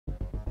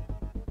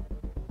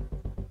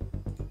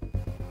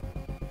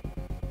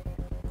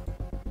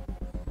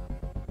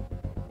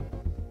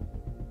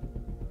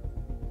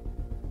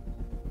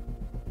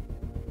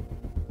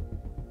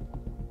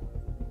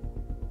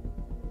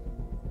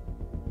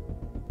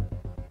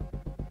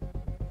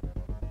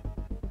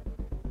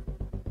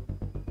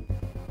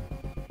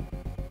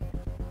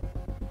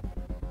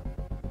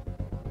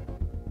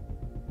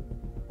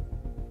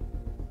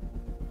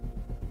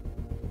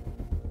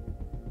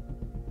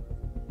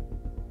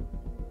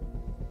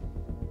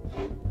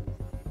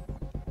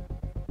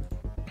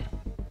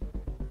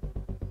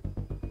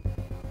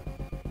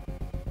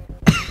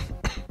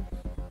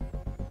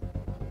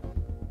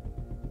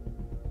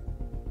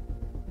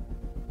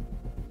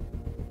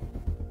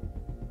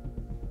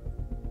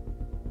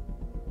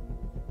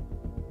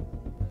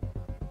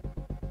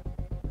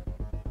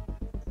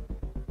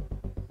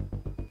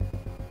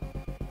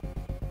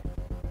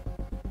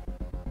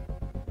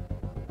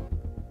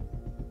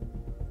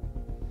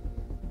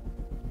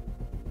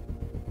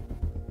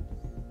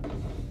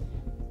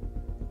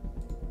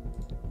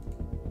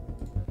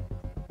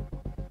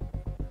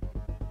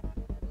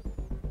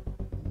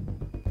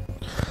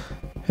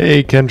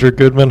Hey Kendra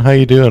Goodman, how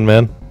you doing,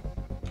 man?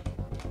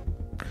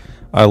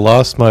 I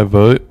lost my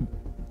vote.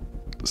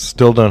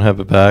 Still don't have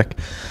it back.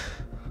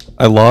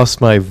 I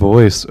lost my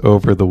voice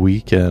over the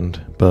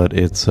weekend, but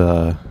it's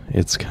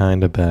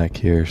kind of back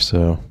here,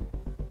 so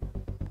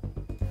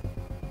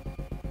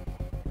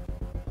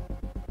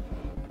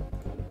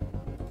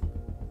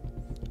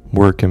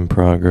work in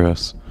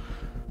progress.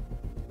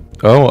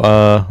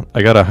 Oh,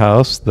 I got a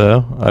house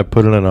though. I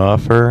put in an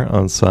offer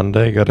on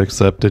Sunday, got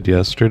accepted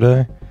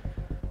yesterday.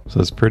 So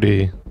it's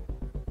pretty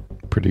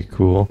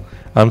cool.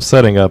 I'm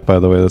setting up, by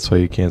the way, that's why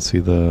you can't see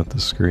the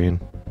screen.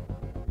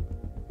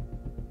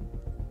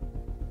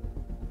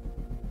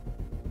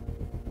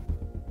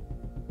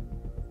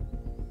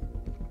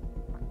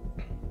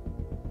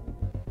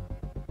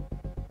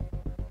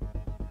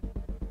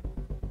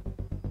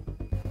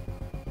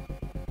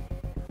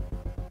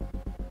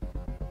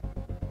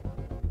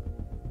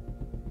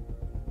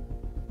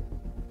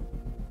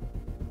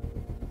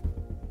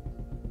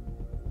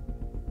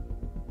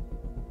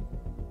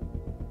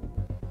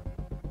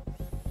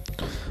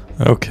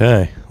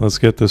 Okay, let's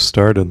get this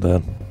started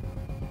then.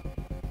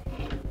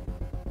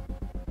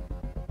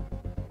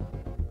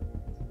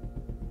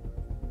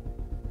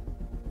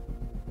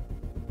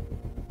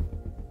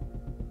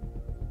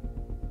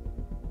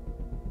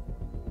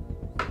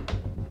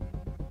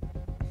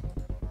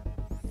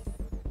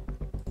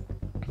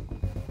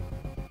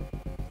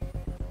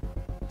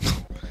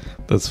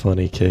 That's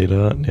funny,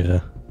 K-Dot,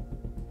 yeah.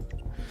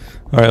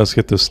 Alright, let's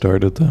get this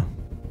started though.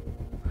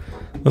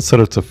 Let's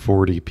set it to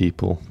 40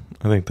 people.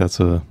 I think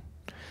that's a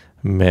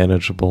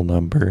manageable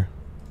number.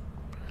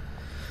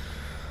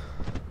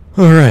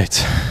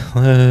 Alright,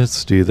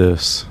 let's do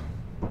this.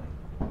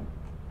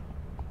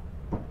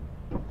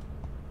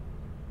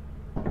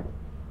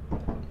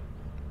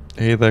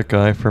 Hey, that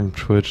guy from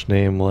Twitch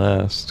name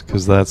last,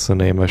 because that's the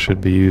name I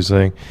should be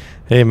using.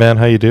 Hey man,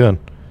 how you doing?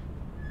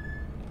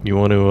 You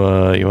want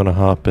to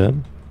hop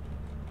in?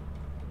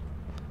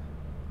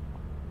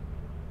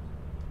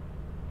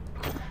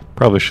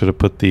 Probably should have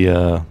put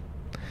the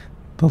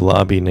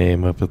lobby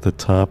name up at the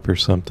top or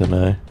something,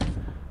 eh?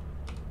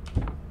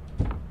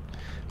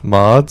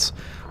 Mods?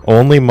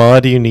 Only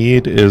mod you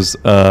need is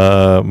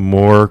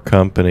more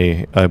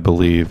company, I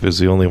believe, is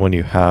the only one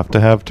you have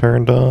to have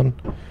turned on.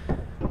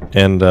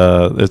 And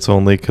it's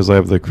only because I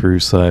have the crew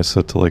size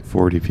set to like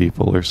 40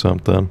 people or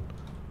something.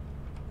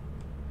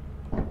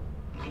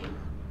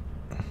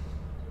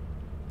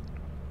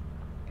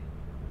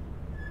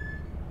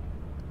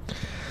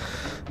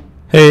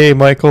 Hey,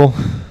 Michael.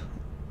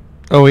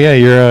 Oh yeah,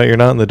 you're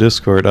not in the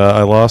Discord.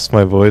 I lost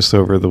my voice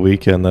over the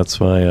weekend.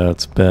 That's why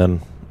it's been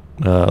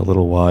a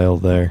little while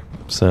there.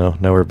 So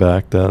now we're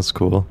back. That's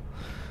cool.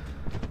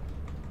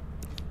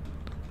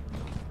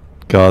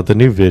 God, the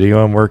new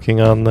video I'm working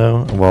on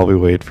though, while we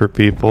wait for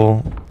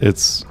people,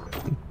 it's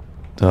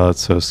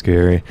so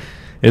scary.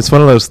 It's one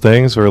of those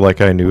things where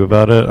like I knew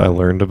about it, I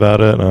learned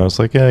about it, and I was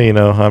like, yeah, you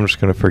know, I'm just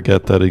gonna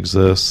forget that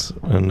exists.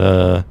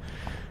 And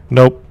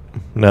nope.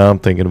 Now I'm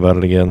thinking about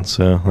it again,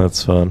 so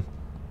that's fun.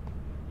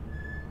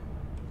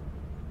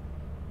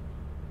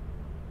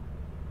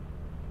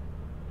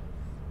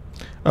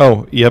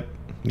 Oh, yep.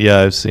 Yeah,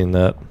 I've seen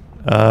that.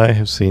 I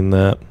have seen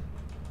that.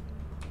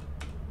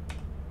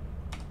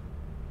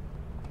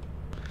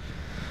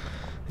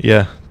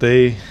 Yeah,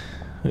 they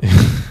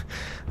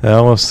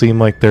almost seem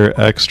like they're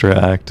extra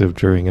active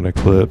during an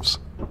eclipse.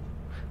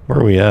 Where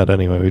are we at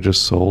anyway? We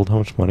just sold. How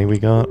much money we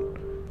got?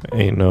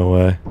 Ain't no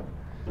way.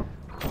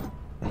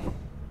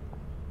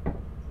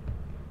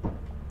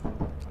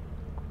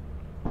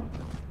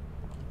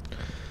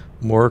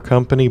 More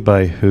company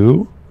by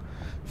who?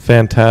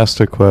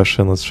 Fantastic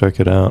question. Let's check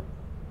it out.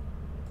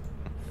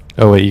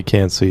 Oh wait, you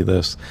can't see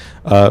this.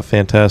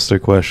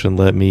 Fantastic question.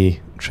 Let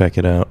me check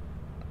it out.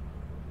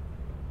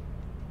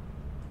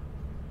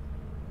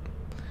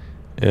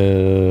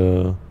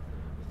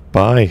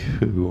 By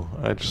who?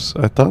 I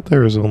thought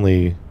there was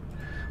only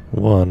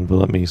one, but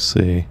let me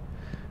see.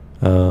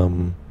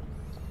 It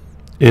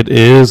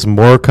is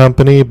more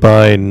company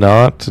by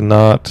not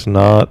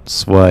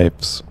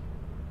swipes.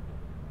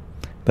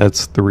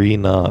 That's 3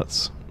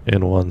 knots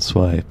in 1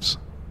 swipes.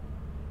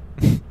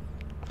 Dang,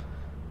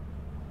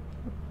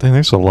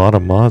 there's a lot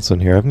of mods in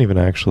here. I haven't even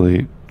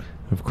actually...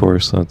 Of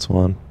course, that's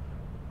one.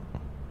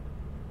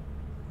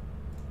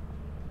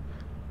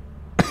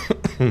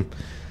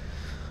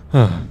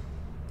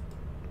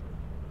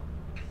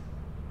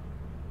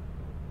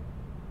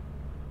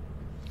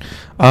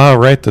 Ah,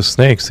 right, the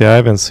snakes. Yeah, I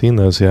haven't seen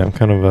those yet. I'm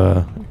kind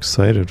of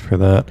excited for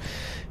that.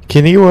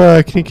 Can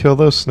you kill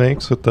those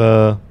snakes with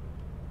a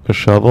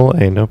shovel?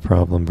 Hey, no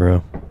problem,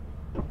 bro.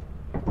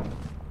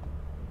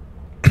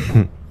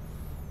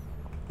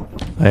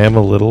 I am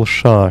a little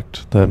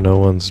shocked that no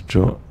one's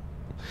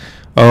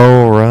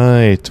Oh,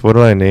 right. What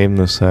do I name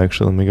this,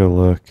 actually? Let me go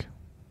look.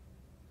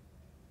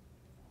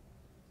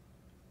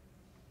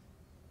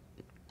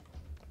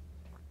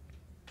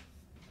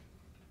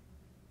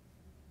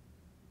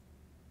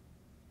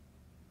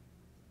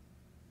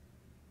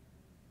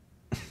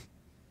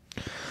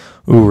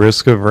 Ooh,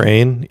 Risk of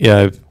Rain.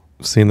 Yeah,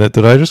 seen that.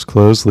 Did I just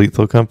close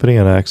Lethal Company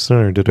on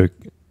accident, or did it?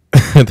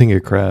 I think it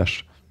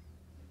crashed.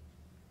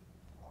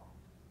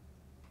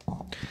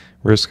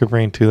 Risk of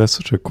Rain 2, that's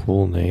such a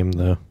cool name,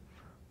 though.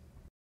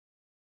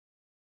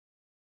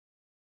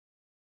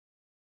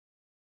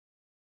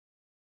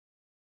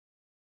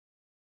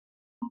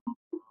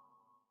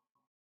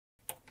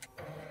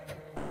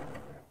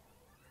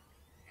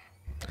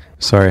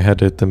 Sorry, I had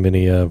to hit the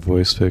mini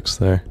voice fix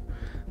there.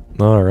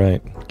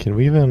 Alright, can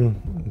we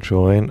even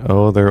join?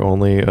 Oh, they're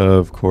only,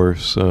 of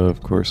course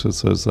it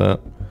says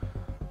that.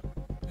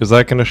 Is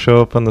that going to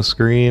show up on the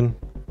screen?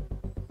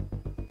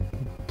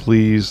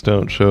 Please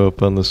don't show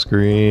up on the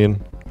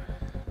screen.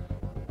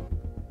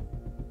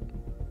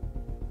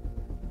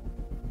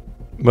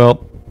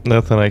 Well,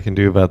 nothing I can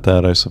do about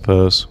that, I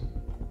suppose.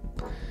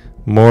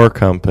 More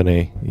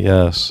Company,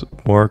 yes.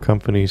 More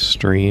Company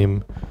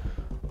stream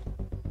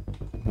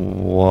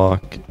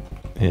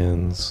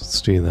walk-ins.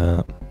 Let's do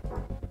that.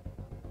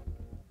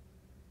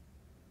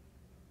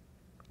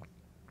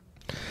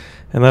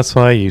 And that's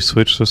why you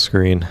switch the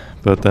screen,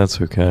 but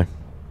that's okay.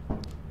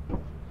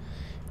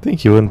 I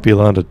think you wouldn't be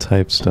allowed to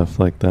type stuff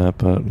like that,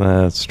 but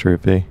that's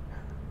trippy.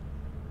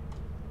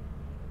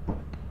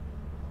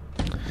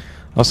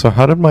 Also,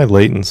 how did my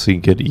latency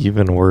get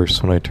even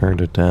worse when I turned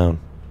it down?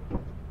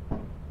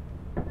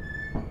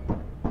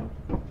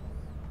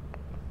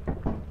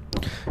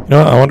 You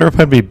know, I wonder if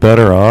I'd be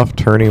better off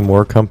turning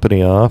More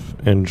Company off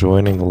and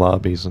joining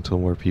lobbies until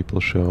more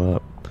people show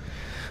up.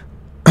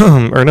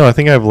 Or no, I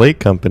think I have late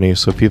company,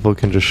 so people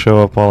can just show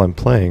up while I'm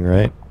playing,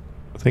 right?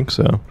 I think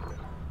so.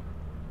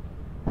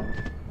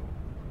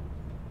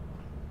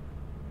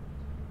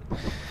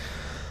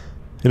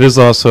 It is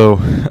also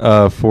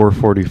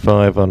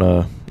 4:45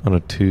 on a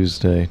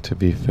Tuesday, to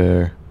be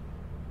fair.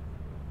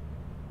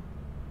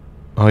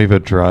 Oh, you have a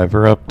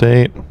driver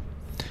update?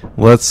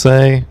 Let's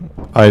say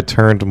I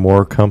turned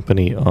More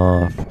Company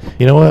off.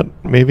 You know what?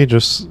 Maybe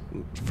just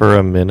for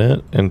a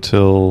minute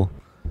until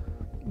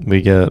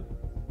we get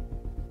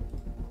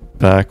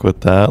back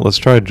with that. Let's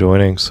try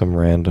joining some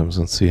randoms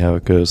and see how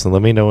it goes. And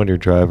let me know when your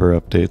driver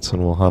updates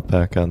and we'll hop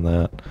back on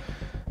that.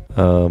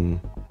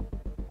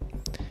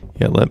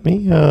 Yeah, let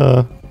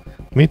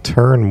me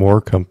turn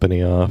More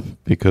Company off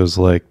because,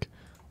 like,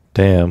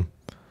 damn,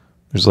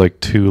 there's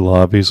like 2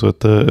 lobbies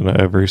with it and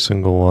every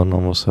single one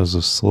almost has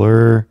a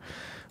slur.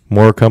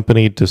 More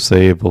Company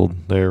disabled.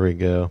 There we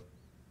go.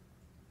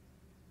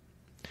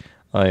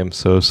 I am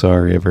so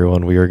sorry,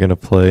 everyone. We are going to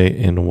play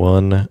in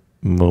one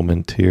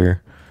moment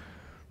here.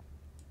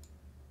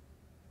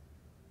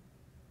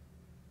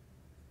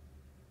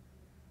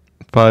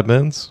 Five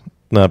minutes?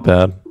 Not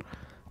bad.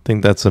 I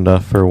think that's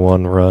enough for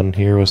one run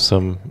here with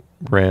some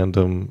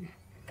random,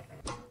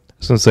 I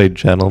was going to say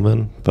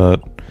gentlemen,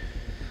 but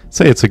I'd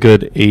say it's a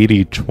good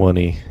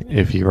 80-20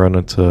 if you run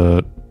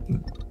into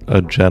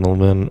a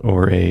gentleman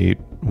or a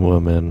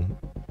woman.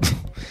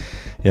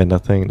 Yeah,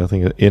 nothing,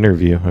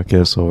 interview, I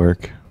guess will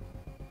work.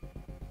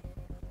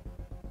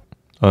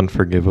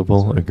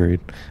 Unforgivable, agreed.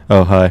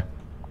 Oh, hi.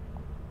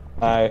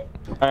 Hi.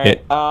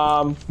 Alright,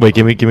 wait,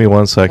 give me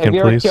 1 second, have you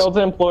ever please. killed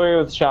an employee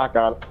with a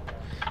shotgun?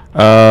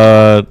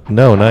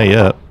 No, not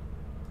yet.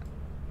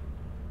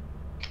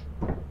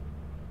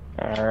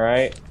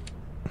 Alright.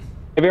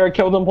 Have you ever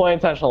killed an employee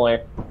intentionally?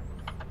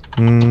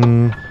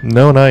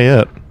 No, not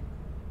yet.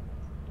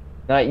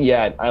 Not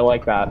yet. I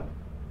like that.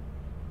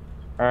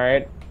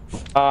 Alright.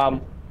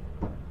 If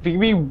you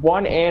could be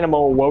one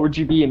animal, what would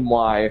you be and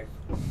why?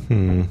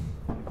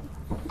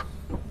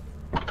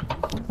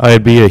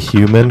 I'd be a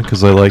human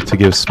because I like to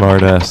give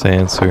smart-ass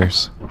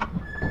answers.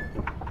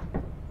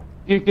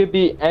 If you could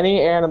be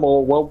any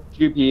animal, what would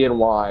you be and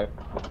why?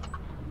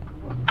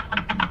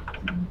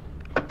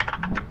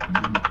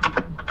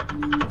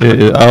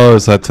 Oh,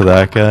 is that to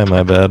that guy?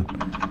 My bad.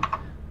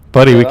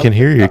 Buddy, Yeah, we can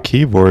hear your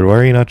keyboard. Why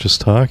are you not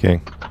just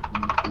talking?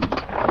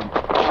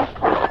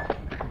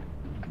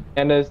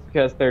 And it's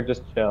because they're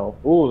just chill.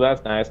 Ooh,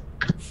 that's nice.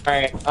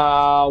 Alright,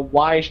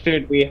 why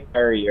should we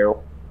hire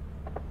you?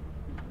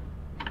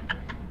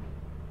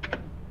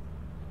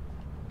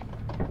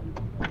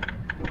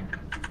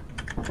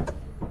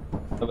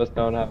 Some of us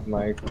don't have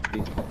mics.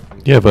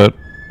 Yeah, but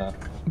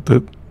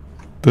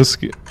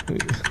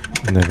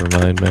never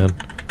mind, man.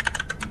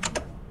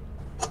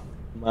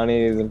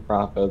 Monies and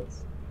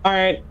profits.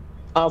 Alright,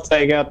 I'll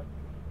take it.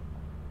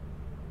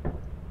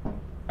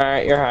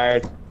 Alright, you're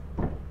hired.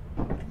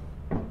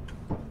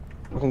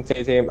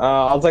 Team.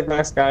 I'll take the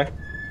next guy.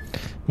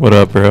 What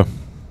up, bro?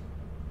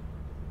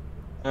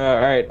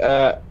 Alright,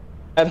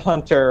 Ed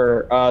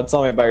Hunter,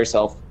 tell me about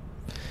yourself.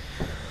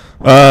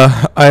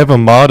 I have a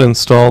mod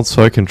installed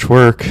so I can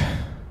twerk.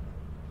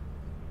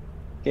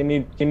 Can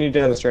you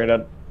demonstrate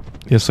it?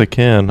 Yes, I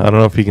can. I don't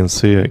know if you can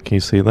see it. Can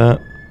you see that?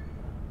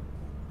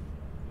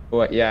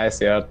 What? Yeah, I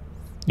see it.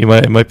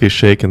 It might be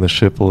shaking the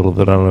ship a little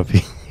bit. I don't know if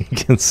you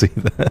can see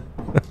that.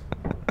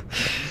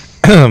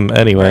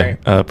 Anyway,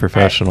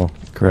 professional,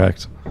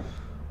 correct.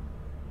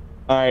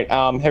 Alright,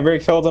 have you ever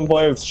killed an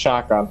employee with a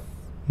shotgun?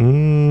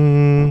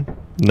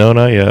 No,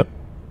 not yet.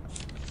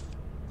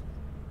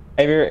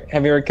 Have you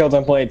ever killed an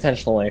employee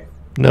intentionally?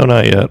 No,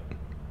 not yet.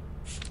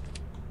 If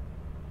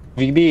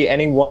you could be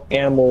any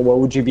animal, what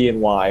would you be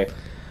and why?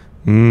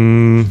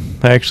 I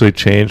actually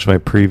changed my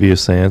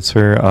previous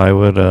answer. I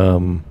would, I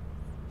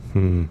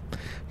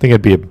think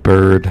I'd be a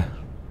bird.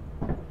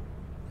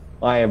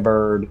 Why a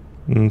bird?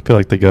 Feel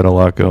like they got a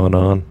lot going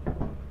on.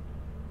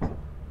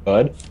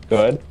 Good,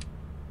 good.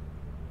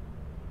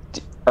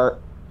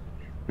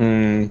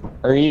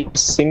 Are you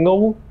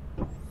single?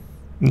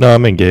 No,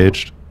 I'm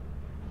engaged.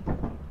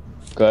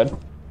 Good.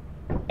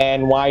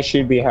 And why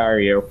should we hire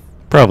you?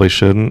 Probably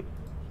shouldn't.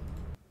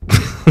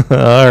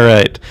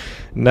 Alright.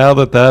 Now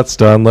that that's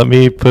done, let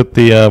me put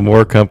the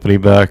More Company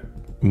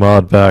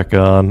mod back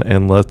on,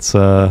 and let's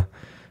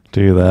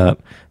do that.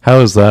 How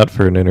is that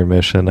for an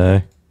intermission,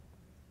 eh?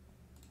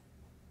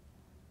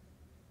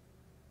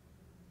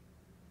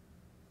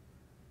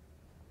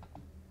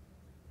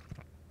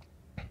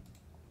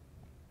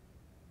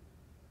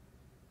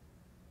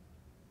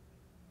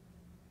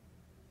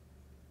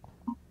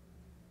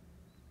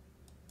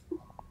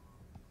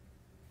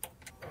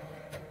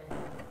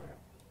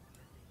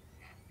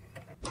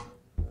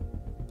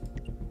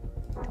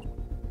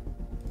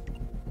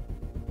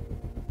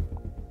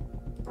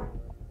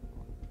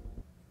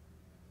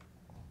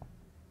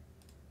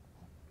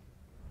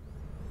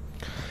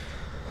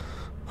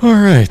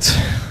 Alright,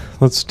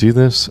 let's do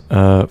this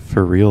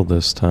for real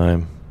this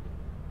time.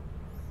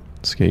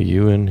 Let's get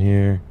you in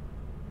here.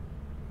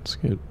 Let's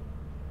get...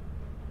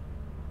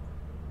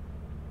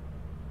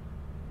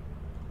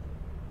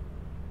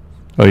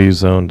 Oh, you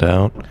zoned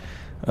out?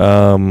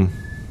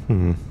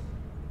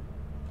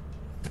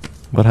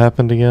 What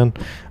happened again?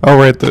 Oh,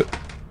 right,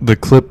 the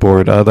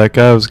clipboard. That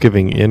guy was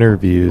giving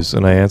interviews,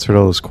 and I answered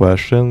all his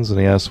questions, and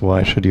he asked,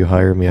 why should you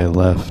hire me? I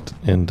left,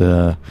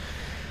 and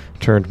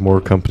turned More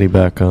Company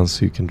back on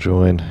so you can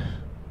join.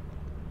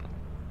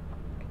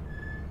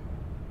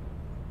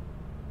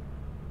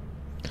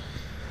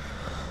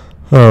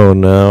 Oh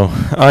no.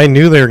 I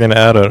knew they were going to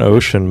add an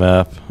ocean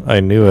map. I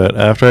knew it.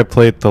 After I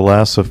played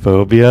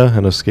Thalassophobia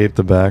and escaped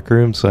the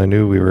backrooms, I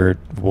knew we were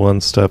one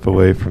step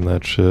away from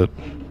that shit.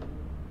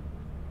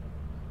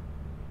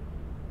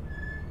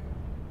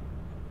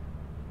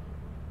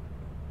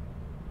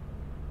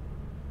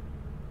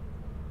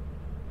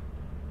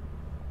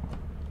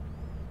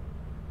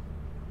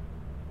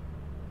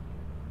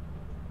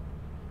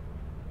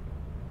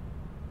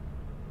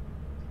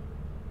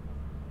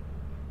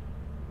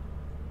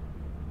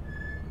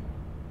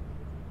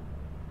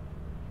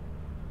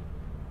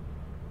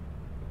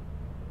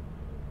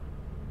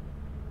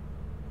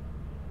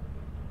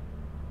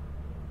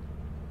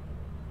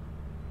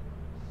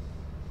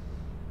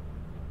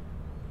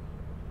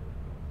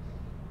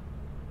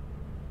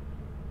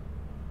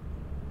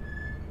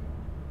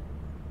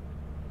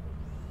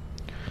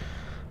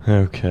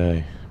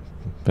 Okay,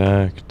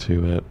 back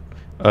to it.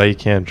 Oh, you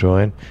can't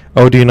join?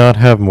 Oh, do you not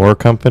have More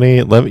Company?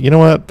 You know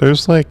what?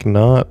 There's like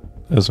not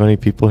as many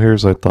people here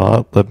as I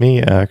thought. Let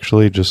me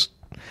actually just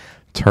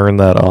turn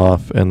that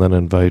off and then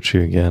invite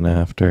you again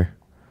after.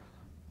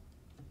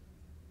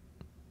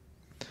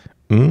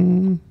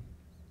 I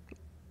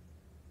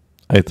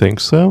think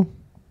so.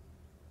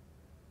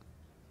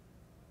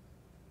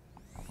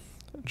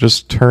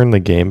 Just turn the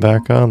game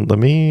back on. Let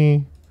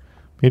me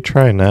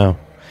try now.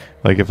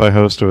 Like, if I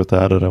host it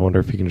without it, I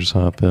wonder if you can just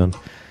hop in.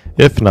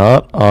 If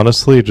not,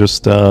 honestly,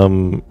 just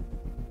turn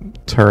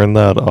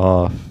that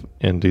off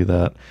and do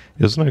that.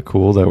 Isn't it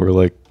cool that we're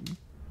like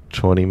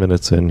 20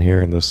 minutes in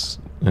here and this,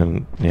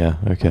 and yeah,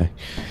 okay.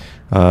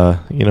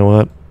 You know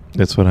what?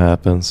 It's what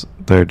happens.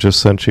 There, just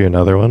sent you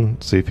another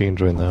one. See if you can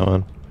join that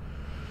one.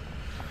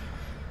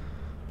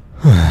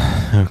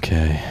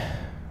 Okay.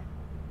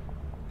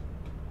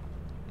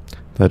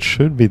 That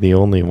should be the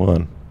only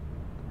one.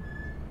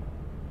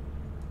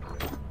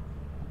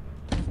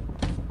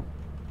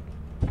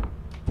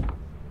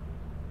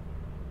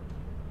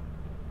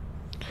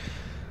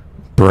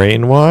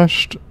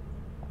 Brainwashed?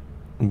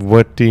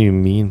 What do you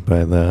mean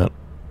by that?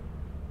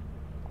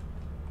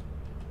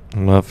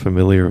 I'm not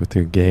familiar with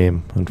your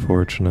game,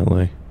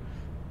 unfortunately.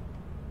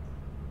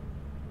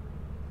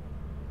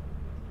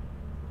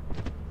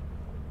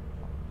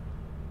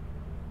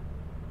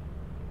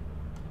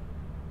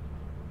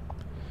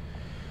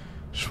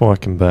 Just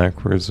walking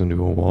backwards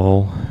into a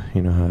wall.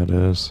 You know how it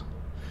is.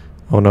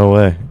 Oh, no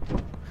way.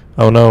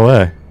 Oh, no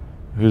way.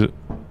 Who's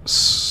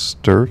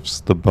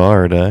Sturfs the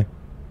Bard, eh?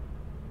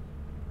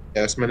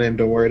 Yeah, that's my name,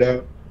 don't worry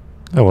about.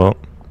 I won't.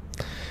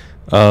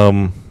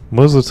 What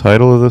was the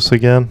title of this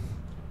again?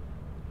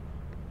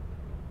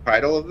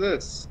 Title of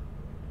this?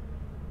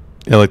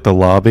 Yeah, like the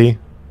lobby?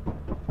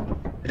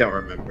 I don't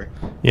remember.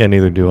 Yeah,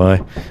 neither do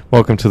I.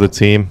 Welcome to the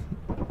team.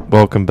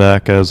 Welcome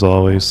back, as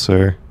always,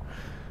 sir.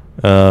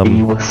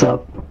 Hey, what's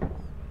up?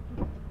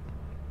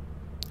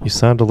 You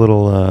sound a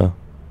little,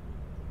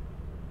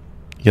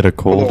 you get a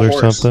cold or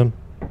hoarse. something?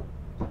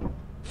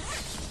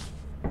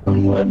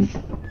 What?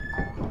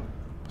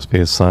 Must be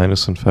a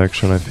sinus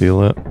infection, I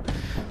feel it.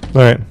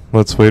 Alright,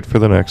 let's wait for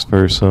the next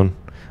person.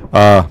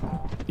 Do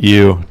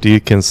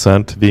you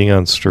consent to being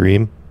on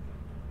stream?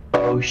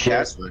 Oh shit.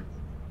 That's fine.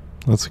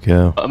 Let's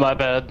go. My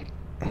bad.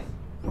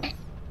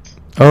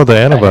 Oh, the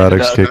I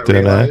antibiotics did kicked Not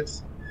in, eh?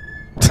 realize.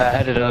 I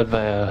had it on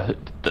by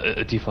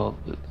default.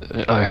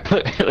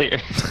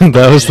 Earlier.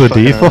 That was the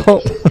Fucking,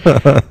 default?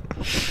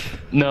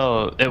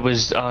 No, it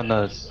was on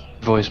the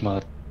voice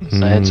mod.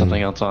 I had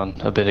something else on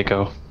a bit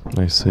ago.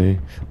 I see.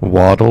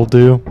 Waddle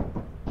do?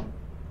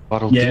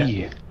 Waddle Yeah.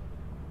 Dee.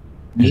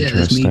 Yeah,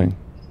 that's me. Interesting.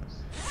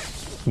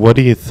 What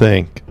do you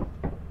think?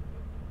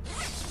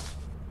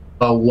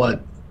 About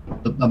what?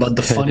 About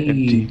the funny?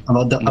 Empty.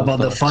 About the No about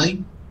the thoughts.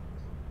 funny?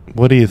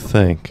 What do you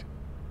think?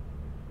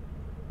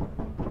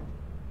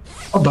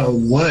 About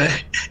what?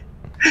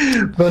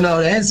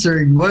 Without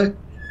answering what?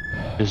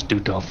 This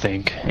dude don't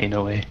think. Ain't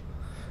no way.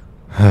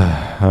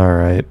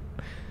 Alright.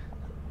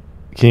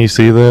 Can you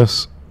see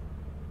this?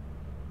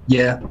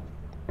 Yeah.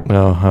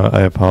 No,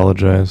 I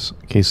apologize.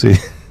 Can you see?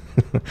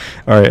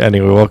 Alright,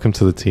 anyway, welcome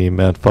to the team,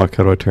 man. Fuck,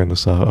 how do I turn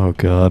this off? Oh,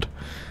 God.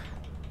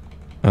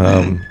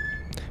 Can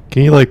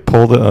you, like,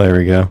 pull the... Oh, there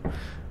we go.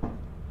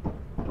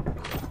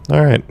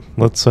 Alright,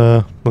 let's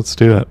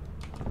do it.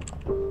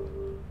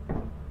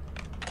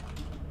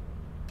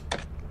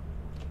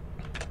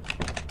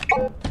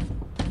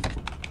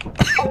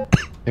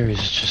 There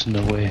is just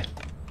no way.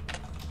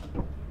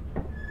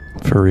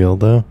 For real,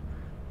 though?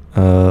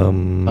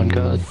 On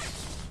God.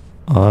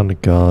 On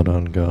God,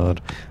 on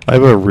God. I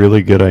have a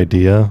really good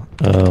idea.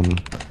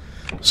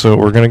 So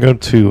we're gonna go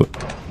to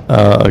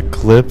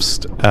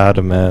Eclipsed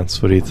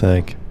Adamants. What do you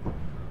think?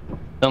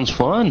 Sounds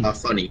fun.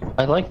 Funny.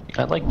 I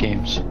like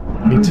games.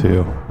 Me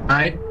too.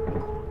 Alright.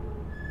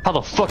 How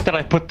the fuck did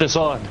I put this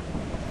on?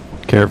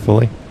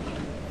 Carefully.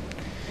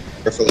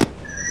 Carefully.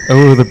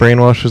 Oh, the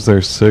brainwash is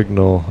their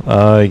signal.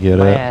 I get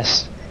My it.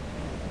 ass.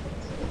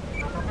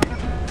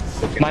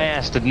 My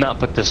ass did not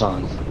put this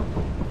on.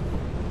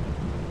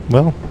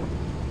 Well,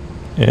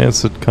 yeah,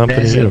 it's a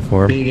company That's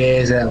uniform. a big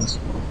ass house.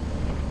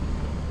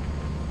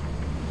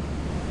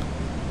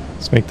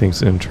 Let's make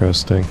things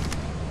interesting.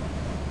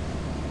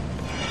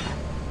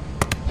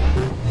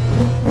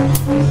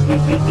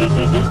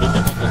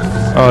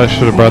 Oh, I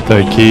should have brought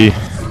that key.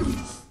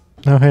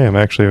 Oh, hey, I'm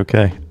actually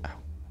okay.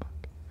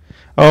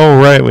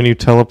 Oh, right, when you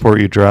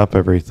teleport, you drop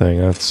everything.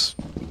 That's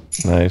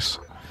nice.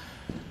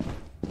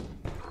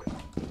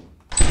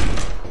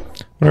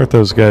 Wonder if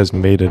those guys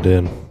made it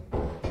in.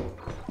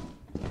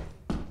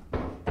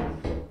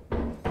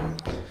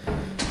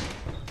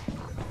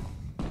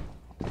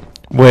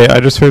 Wait, I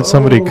just heard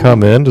somebody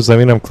come in. Does that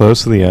mean I'm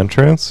close to the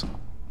entrance?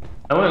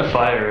 I went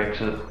fire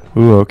exit.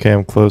 Ooh, okay,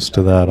 I'm close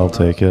to that. I'll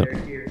take it.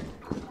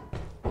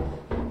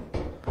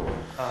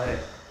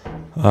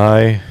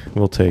 I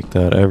will take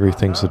that.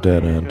 Everything's a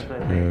dead end.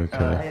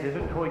 Okay. Hey, there's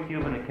a toy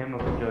cube and a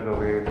chemical jug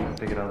over here. You can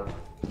pick it up.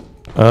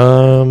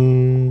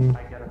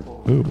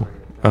 Ooh.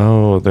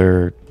 Oh,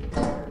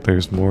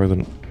 there's more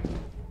than...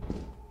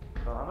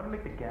 I'm gonna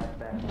make the gas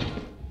back.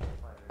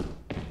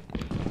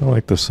 I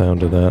like the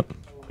sound of that.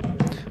 I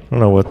don't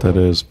know what that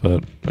is,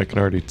 but I can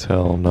already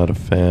tell I'm not a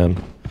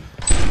fan.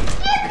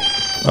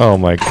 Oh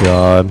my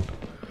god.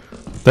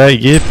 That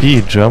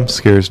yippee jump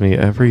scares me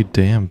every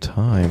damn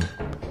time.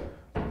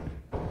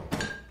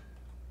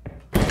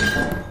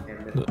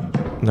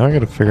 Now I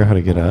gotta figure out how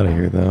to get out of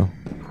here, though.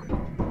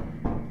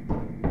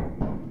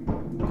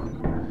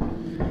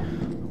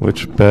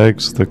 Which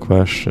begs the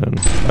question,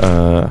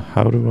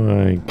 how do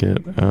I get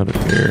out of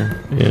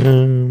here? I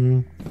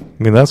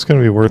mean, that's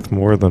gonna be worth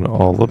more than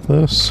all of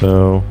this,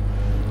 so...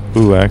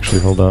 Ooh,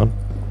 actually, hold on.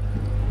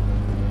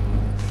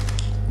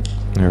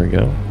 There we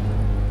go.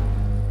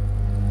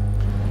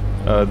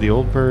 The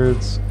old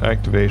bird's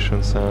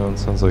activation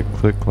sounds like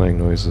click-clang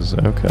noises.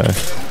 Okay.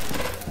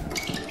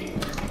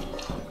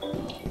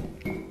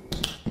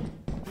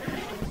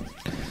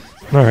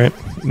 Alright.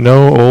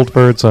 No old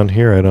birds on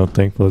here, I don't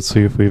think, but let's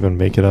see if we even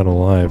make it out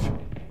alive.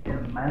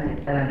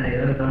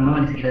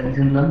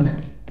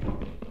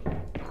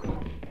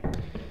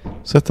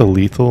 Is that the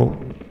lethal?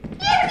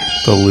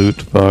 The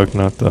loot bug,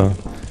 not the...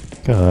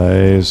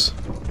 Guys.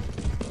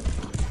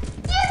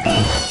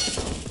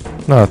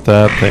 Not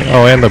that thing.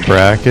 Oh, and the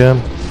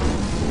bracken.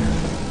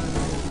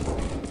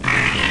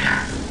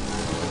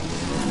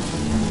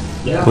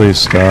 Please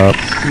stop.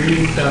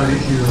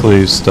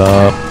 Please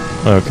stop.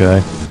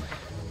 Okay.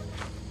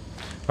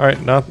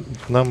 Alright, not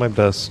my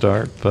best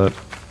start, but...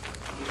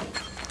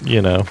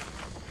 You know.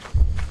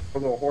 A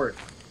little horde.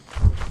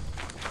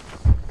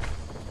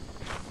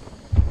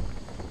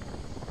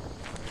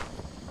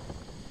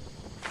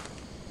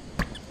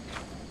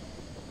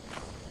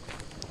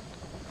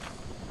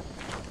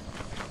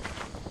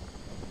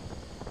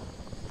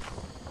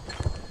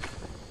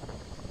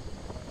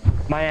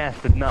 My ass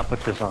did not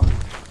put this on.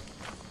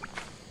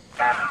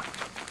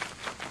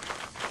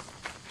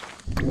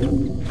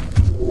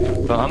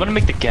 Well, I'm gonna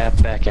make the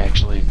gap back,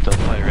 actually, the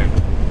pirate.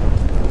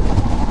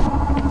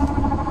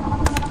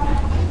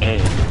 Hey.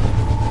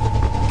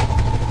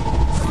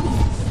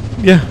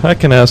 Yeah, I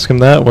can ask him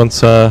that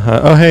once,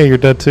 oh hey, you're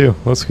dead too.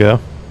 Let's go.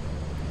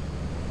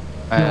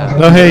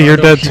 Oh hey, you're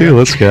dead too.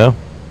 Let's go.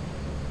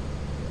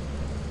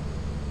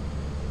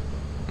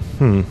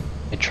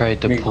 I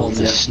tried to pull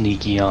the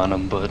sneaky on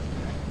him, but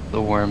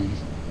the worm.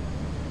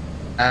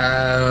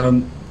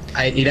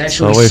 It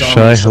actually Always saw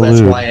shy me, so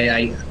that's halud.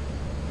 why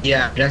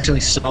yeah, it actually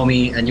saw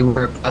me, and you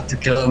were about to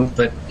kill him,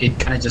 but it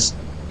kind of just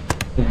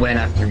went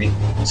after me.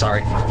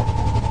 Sorry.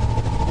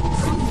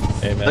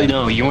 Hey, man, Oh,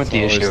 no, you weren't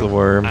the always issue. the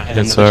worm. I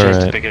didn't It's have a chance to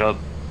alright. pick it up,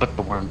 but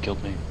the worm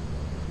killed me.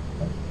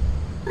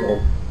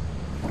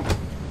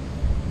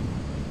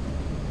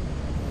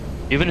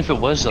 Even if it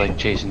was like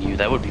chasing you,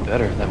 that would be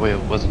better. That way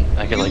it wasn't.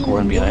 I could like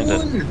run behind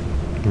it.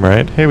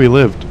 Right? Hey, we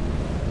lived.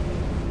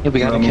 Yeah, we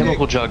got a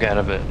chemical jug out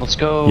of it. Let's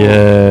go.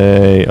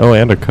 Yay. Oh,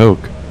 and a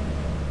Coke.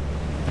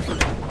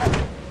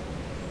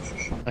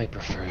 I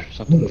prefer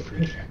something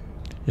fruity.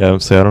 Yeah,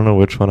 I'm saying I don't know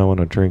which one I want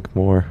to drink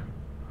more.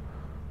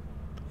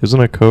 Isn't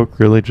a Coke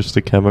really just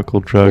a chemical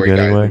drug Corey guys,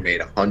 we anyway?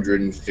 made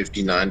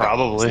 $159.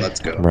 Probably.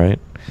 Let's go. Right.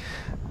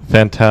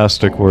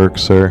 Fantastic work,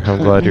 sir. I'm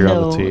glad you're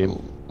on the team.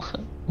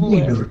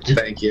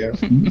 Thank you.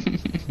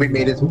 We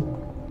made it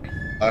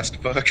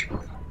last buck.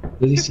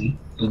 Easy.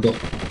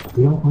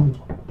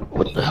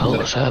 What the hell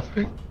is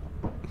happening?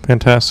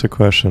 Fantastic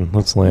question.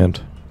 Let's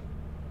land.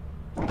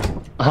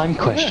 I'm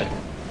questioning.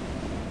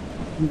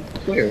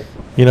 Clear.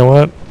 You know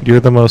what? You're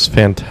the most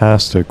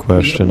fantastic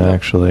question,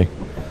 actually.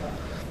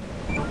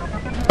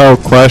 Oh,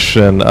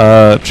 question.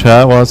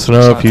 Chat wants to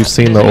know if you've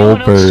seen the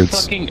old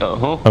birds.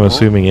 I'm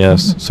assuming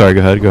yes. Sorry,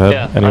 go ahead, go ahead.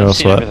 Yeah, Anyone I've else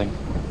seen what? everything.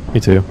 Me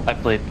too. I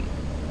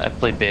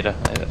played beta.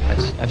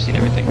 I've seen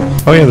everything.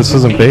 Oh yeah, this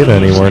isn't beta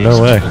anymore,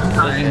 no way.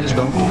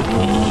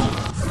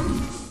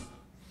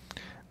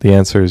 The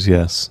answer is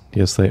yes.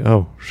 Yes, they...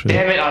 Oh, shit.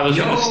 Damn it, I was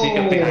gonna sneak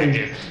up behind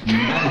you.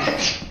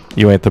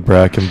 You ain't the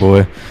Bracken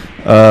boy.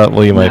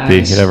 Well, you might be.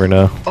 You never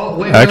know. Oh,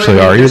 wait, Actually,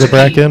 are you the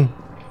Bracken?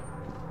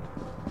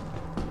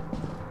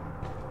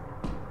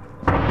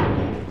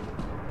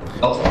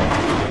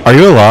 Are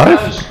you alive?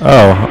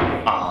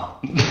 Oh.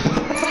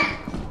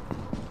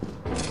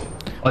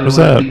 What's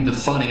that? The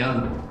funny,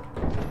 huh?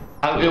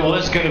 It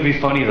was gonna be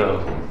funny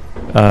though.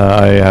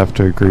 I have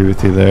to agree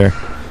with you there.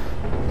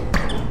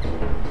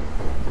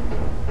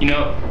 You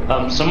know,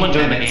 someone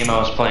joined the game I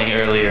was playing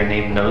earlier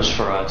named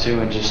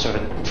Nosferatu and just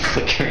started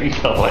flickering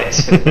the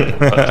lights.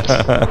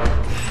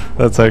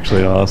 That's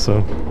actually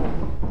awesome.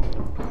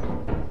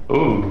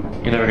 Ooh,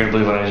 you're never gonna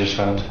believe what I just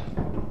found.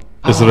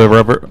 Is it a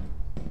rubber?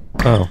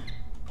 Oh.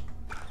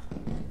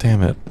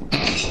 Damn it.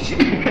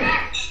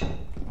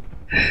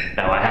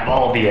 Now I have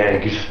all the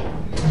eggs.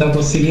 La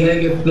posibilidad de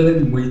que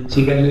exploten muy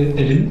chica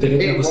el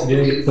interés, la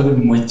posibilidad de que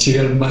exploten muy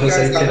chica el mar, o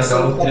sea, que lo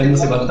acabamos tirando no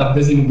sé cuántas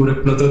veces y ninguno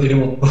explotó,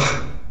 tenemos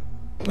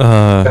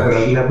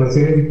la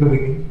posibilidad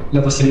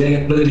de que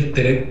explote el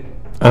interés.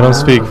 I don't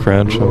speak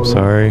French, I'm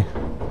sorry.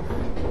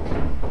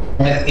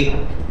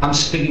 I'm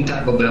speaking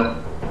Taco Bell.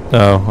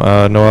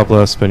 Oh, no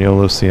habla español,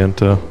 lo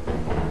siento.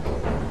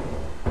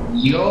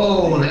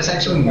 Yo, that's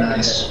actually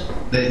nice.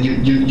 That you're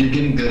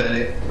getting good at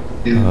it.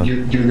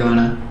 You're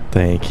gonna.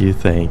 Thank you,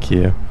 thank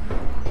you.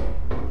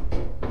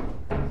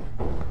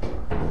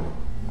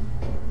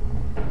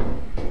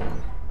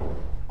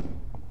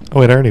 Oh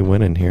wait, I already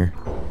went in here.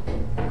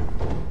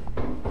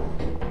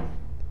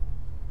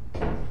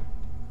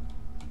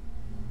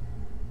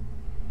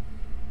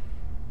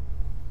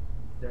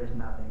 There's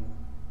nothing.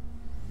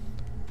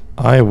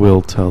 I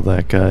will tell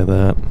that guy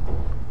that.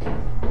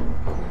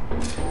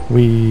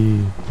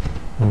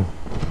 Oh.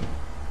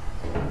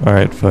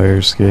 Alright, fire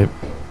escape.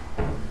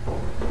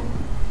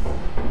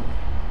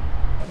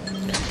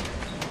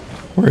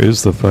 Where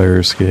is the fire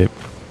escape?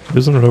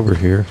 Isn't it over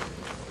here?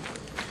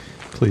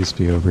 Please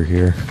be over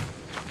here.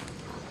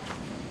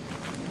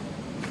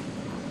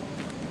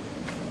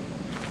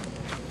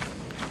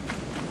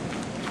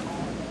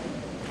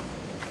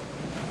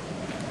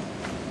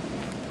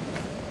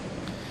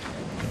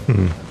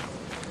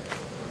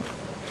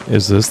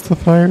 Is this the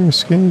fire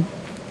escape?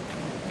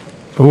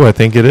 Oh, I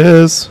think it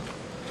is.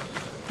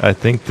 I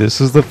think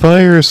this is the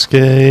fire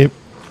escape.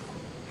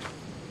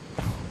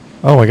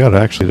 Oh my god,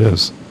 actually it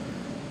is.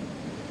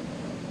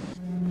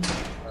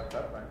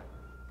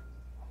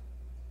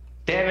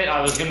 Damn it,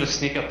 I was gonna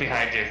sneak up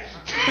behind you.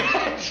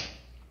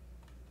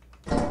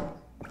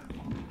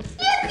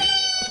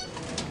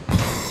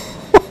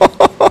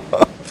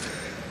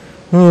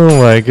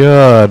 Oh my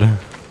god.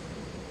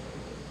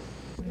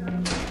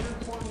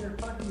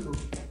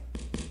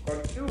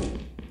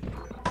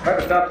 I have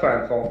a stop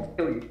sign, so I'll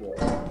kill you for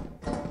it.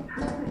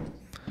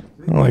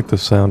 I don't like the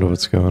sound of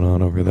what's going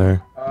on over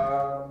there.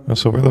 Oh,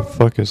 so where the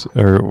fuck is...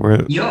 Or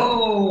where...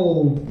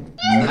 Yo!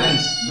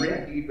 Nice.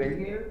 Deep in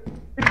here?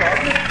 We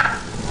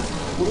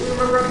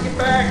remember how to get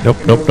back. Nope,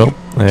 nope, nope.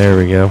 There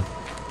we go.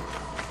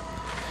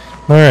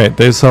 Alright,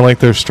 they sound like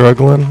they're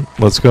struggling.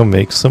 Let's go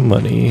make some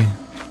money.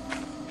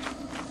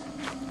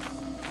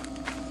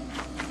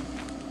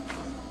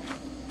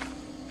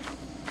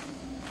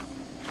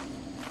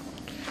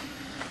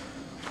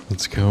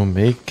 Let's go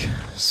make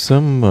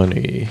some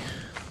money.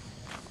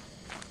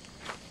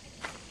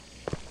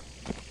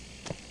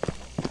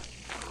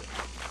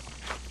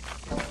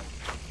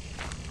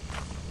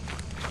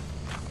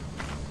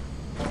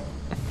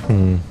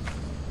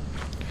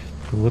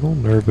 a little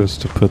nervous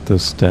to put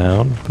this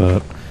down,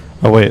 but...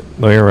 Oh wait,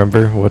 let me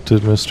remember. What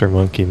did Mr.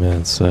 Monkey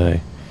Man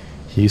say?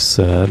 He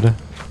said...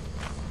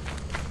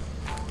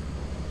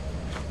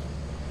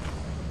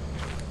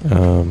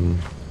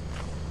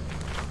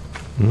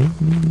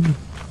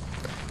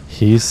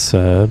 He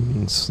said...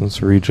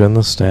 Let's regen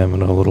the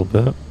stamina a little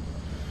bit.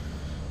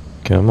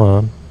 Come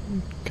on.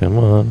 Come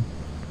on.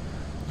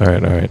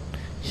 Alright, alright.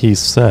 He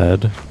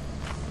said...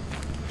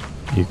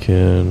 You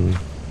can...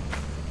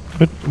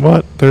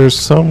 What? There's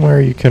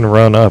somewhere you can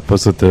run up.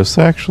 Was it this,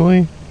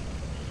 actually?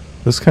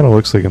 This kind of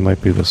looks like it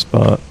might be the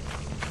spot.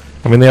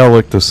 I mean, they all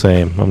look the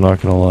same, I'm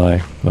not gonna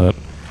lie, but...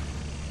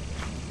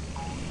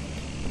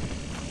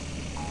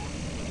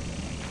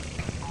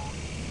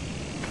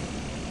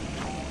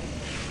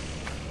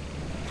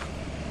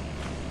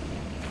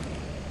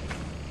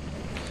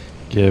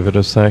 Give it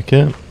a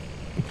second.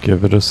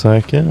 Give it a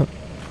second.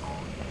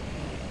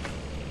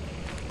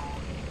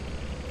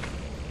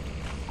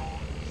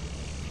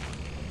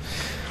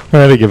 I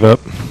had to give up.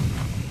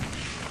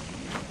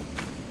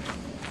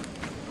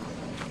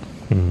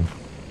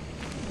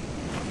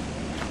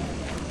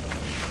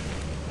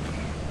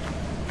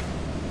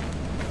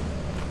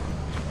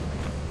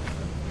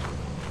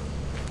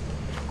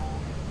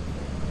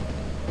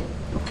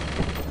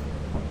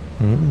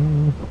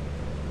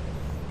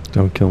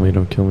 Don't kill me,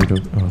 don't kill me,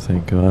 don't... Oh,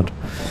 thank God.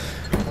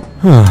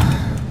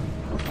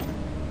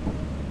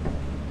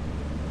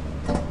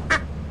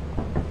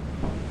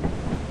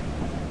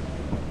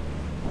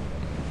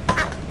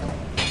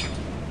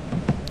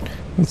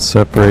 Let's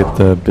separate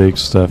the big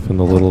stuff and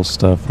the little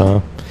stuff, huh?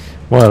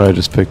 Why did I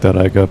just pick that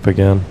egg up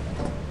again?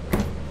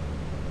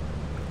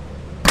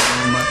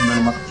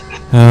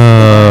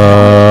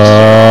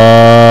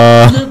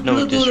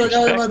 No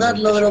disrespect,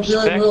 no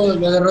disrespect.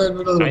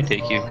 Can I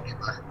take you?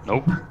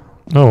 Nope.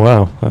 Oh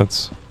wow,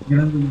 that's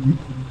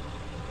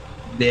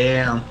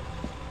Damn.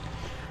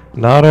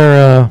 not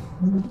our,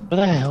 Where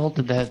the hell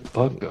did that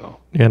bug go?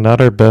 yeah,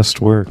 not our best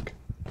work.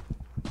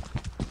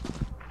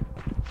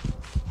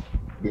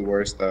 Be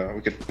worse though.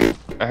 We could.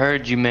 I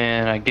heard you,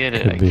 man. I get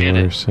it. Could I be get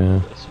worse, it.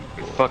 yeah.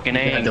 You're fucking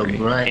angry.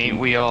 right. Ain't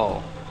we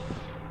all?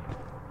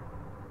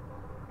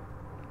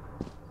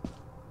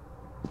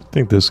 I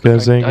think this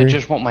guy's I angry.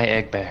 just want my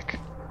egg back.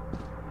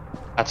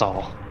 That's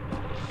all.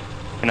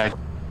 And I.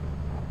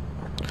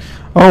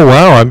 Oh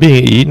wow, I'm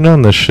being eaten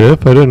on the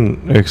ship? I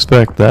didn't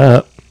expect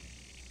that.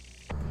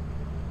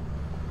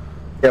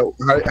 Yeah.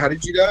 How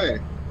did you die?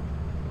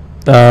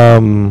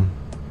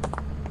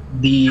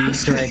 The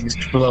Easter egg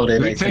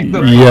exploded, I think.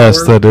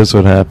 Yes, that is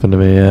what happened to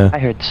me, yeah. I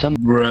heard some.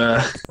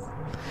 Bruh.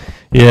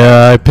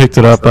 Yeah, I picked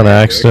it up on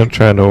accident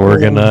trying to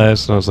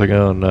organize, and I was like,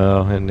 oh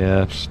no, and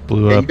yeah, it just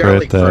blew Yeah, you up gotta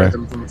right like threat there.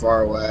 them from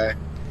far away.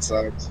 It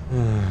sucks.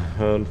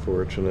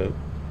 Unfortunate.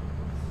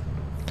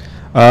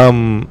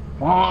 On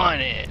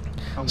it.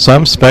 So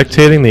I'm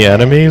spectating the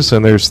enemies,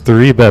 and there's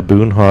 3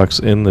 baboon hawks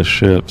in the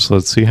ship, so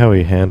let's see how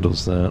he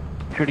handles that.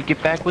 Here to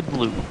get back with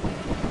Blue.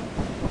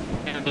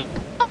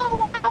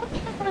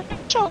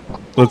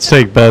 Let's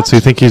take bets. You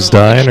think he's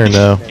dying or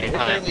no? If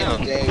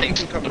you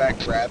can come back,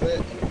 grab it.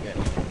 Is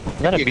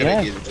that a You're gonna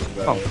bag? use it just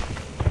about. Oh.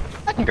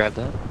 I can grab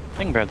that.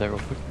 I can grab that real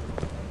quick.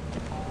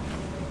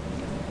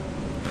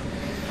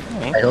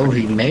 I hope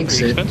he makes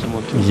Pretty it. expensive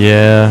one, too.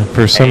 Yeah,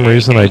 for some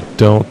reason I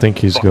don't think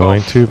he's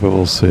going to, but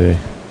we'll see.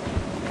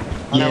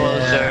 Hello,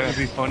 Yeah. sir. It'd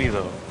be funny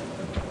though.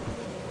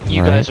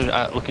 You Right. guys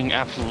are looking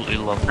absolutely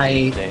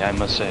lovely today, I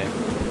must say.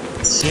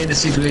 See the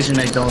situation,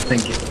 I don't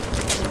think it.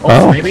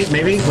 Oh. Maybe,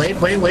 wait.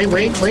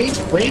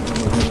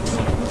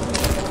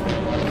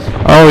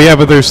 Oh yeah,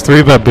 but there's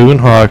 3 baboon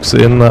hawks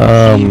in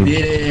the He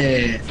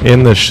did it.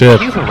 in the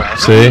ship. You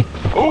harassed See? me?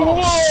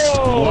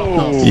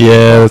 Oh!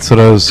 Yeah, that's what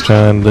I was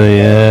trying to.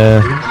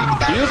 Yeah.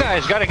 You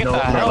guys gotta get the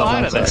hell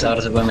out of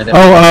there.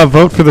 Oh,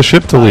 vote for the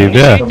ship to leave.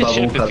 Yeah. Take the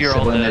ship if you're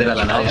all dead.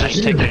 I'll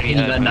just take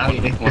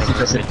one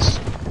of it's.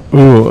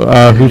 Ooh,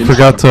 who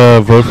forgot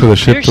to vote for the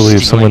ship to You're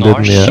leave? Someone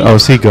stealing didn't our yet. ship. Oh,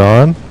 is he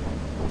gone?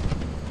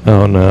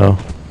 Oh no.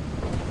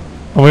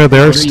 Oh my God, they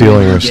are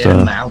stealing our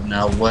stuff. Out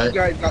now, what? You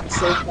guys got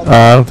so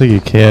I don't think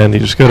you can. You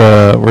just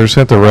gotta. We're just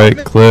gonna have to right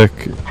click,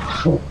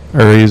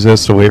 or he just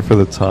has to wait for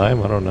the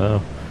time. I don't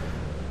know.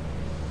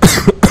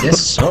 Yes,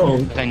 so.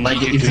 Then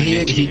Like, you if do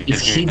need to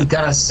he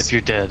got us. if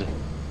you're dead.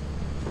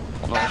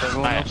 Well, not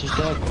everyone else is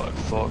dead, but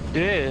fuck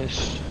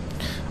this.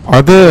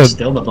 Are the?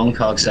 Still the bone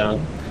cog sound.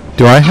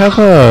 Do I have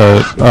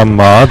a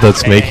mod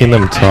that's making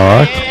them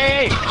talk?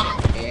 Hey!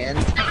 and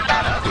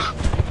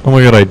Oh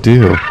my God, I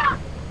do.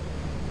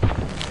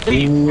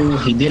 Ooh,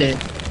 he did it.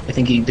 I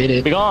think he did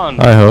Be it. gone.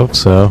 I hope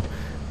so.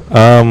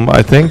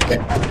 I think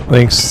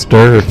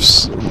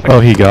Sturfs. Oh,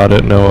 he got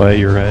it. No way.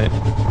 You're right.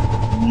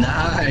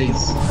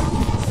 Nice.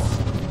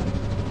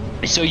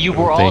 So you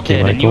were all Thank you,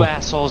 dead, and you Michael.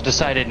 assholes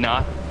decided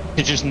not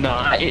to just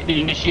not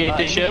initiate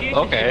the ship?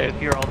 Okay.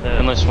 If you're all dead.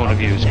 Unless one of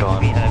you is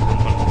gone.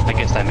 I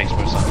guess that makes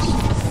more sense.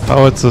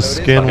 Oh, it's a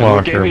Fucking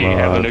look at skinwalker me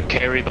having to mod.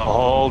 carry the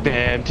whole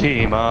damn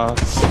team, huh?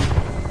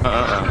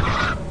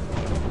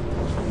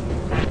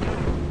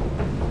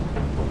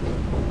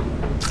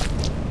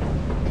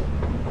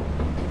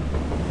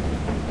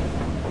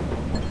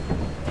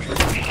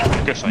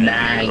 guess I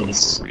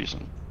Nice. for a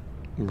reason.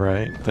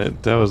 Right.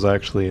 That was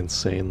actually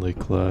insanely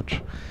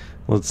clutch.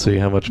 Let's see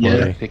how much Yeah.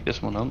 money. Pick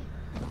this one up.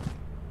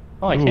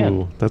 Oh, I can.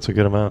 Ooh, that's a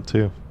good amount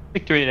too.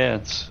 Victory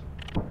dance.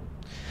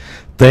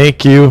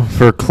 Thank you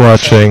for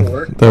clutching.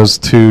 That was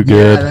too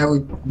good. Yeah,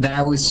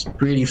 that was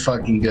pretty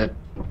fucking good.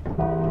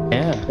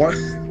 Yeah. What?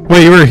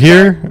 Wait, you were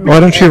here? Why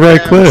don't you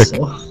right click?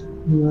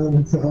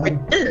 I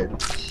did.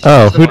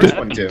 Oh, The who first did?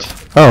 one too.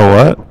 Oh,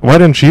 what? Why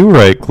didn't you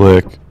right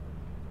click?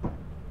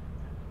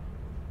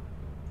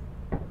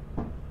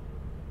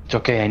 It's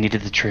okay, I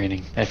needed the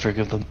training. I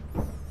forgive them.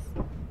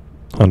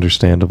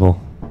 Understandable.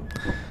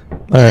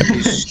 Alright.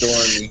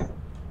 Stormy.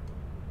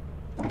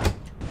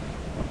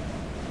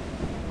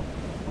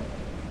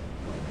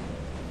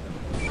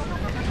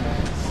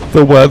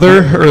 The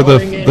weather or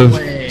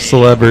the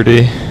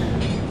celebrity?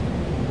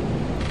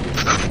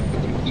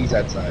 He's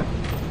outside.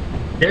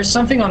 There's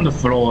something on the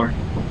floor.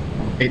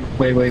 Wait.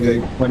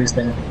 What is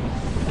that?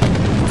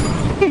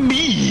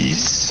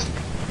 Bees!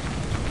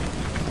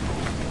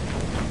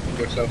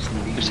 Yourself some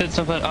You bees. said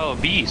something. Oh,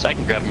 bees. I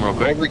can grab them real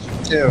quick. Over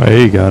here too. Oh,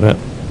 you got it.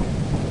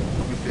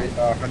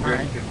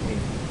 115.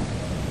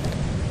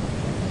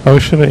 Oh,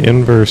 should I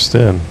inversed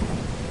in?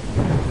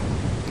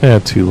 Yeah,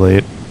 too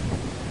late.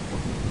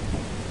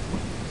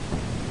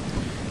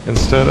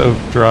 Instead of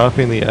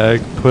dropping the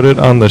egg, put it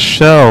on the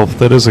shelf.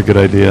 That is a good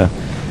idea.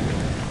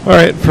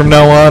 Alright, from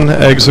now on,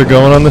 eggs are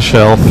going on the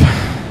shelf.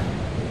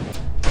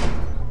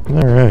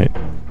 Alright.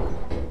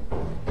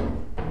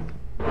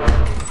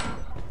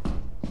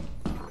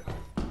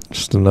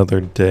 Just another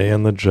day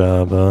on the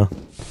job, huh?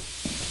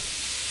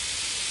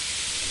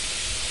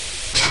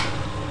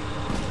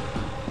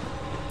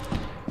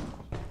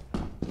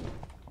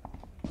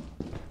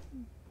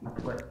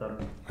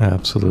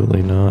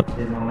 Absolutely not.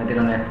 Nos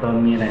metieron a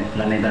Stormy en el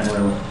planeta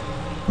nuevo.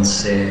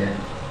 Entonces,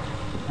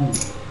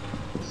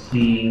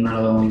 sí, no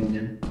lo veo muy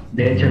bien.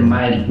 De hecho, es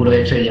más, el puro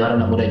hecho de llevar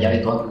una pura llave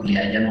toda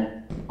culiada ya no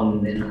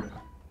condena.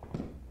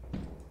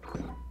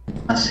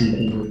 Así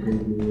que yo creo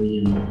que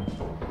voy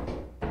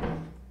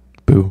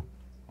Boo.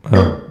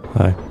 Oh,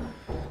 hi.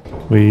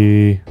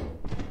 We...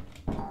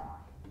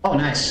 Oh,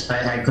 nice.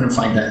 I couldn't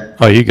find that.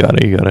 Oh, you got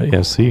it, you got it.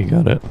 Yeah, see, you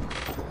got it.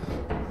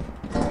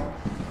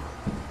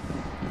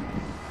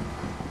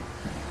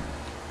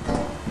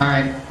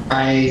 Alright,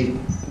 I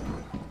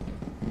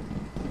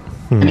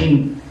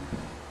mean,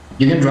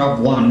 you can drop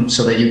one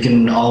so that you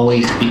can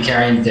always be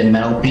carrying the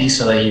metal piece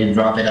so that you can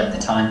drop it at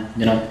the time,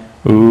 you know?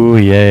 Ooh,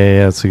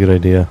 yeah, that's a good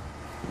idea.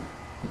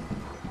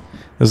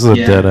 This is a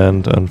Yeah. dead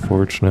end,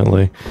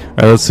 unfortunately.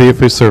 Alright, let's see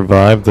if we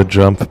survive the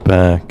jump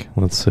back.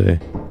 Let's see.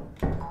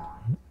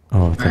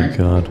 Oh, thank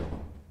God.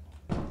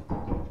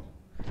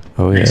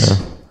 Oh, Nice. yeah.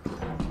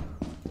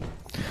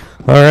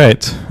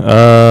 Alright,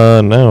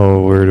 now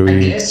where do I we...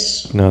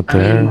 guess. Not I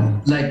there.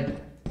 mean, like,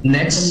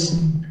 next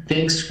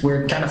things,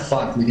 we're kind of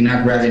fucked. We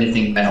cannot grab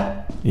anything metal.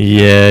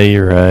 Yeah,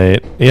 you're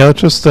right. Yeah,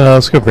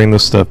 let's go bring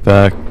this stuff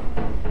back.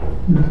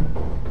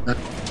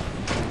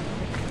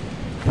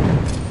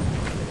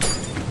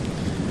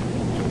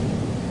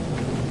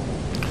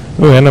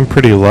 Oh, and I'm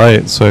pretty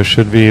light, so I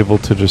should be able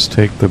to just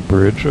take the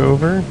bridge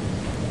over.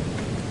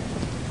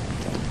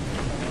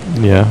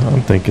 Yeah,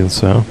 I'm thinking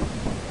so.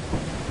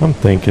 I'm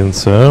thinking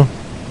so.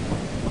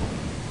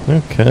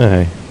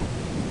 Okay.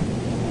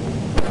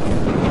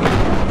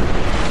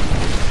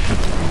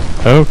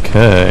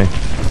 Okay.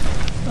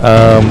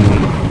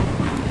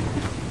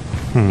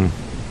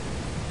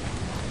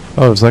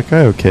 Oh, is that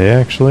guy okay,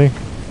 actually?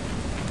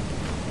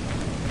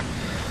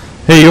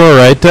 Hey, you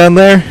alright down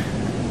there?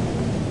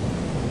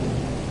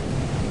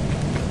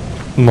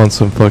 I'm on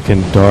some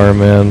fucking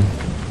Darman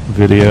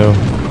video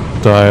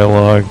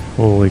dialogue.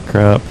 Holy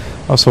crap.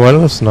 Also, why did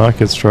this not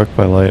get struck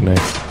by lightning?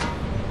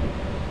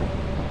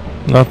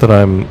 Not that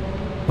I'm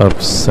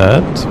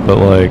upset, but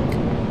like...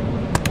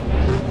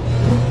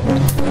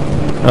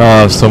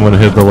 Ah, someone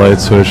hit the light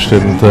switch,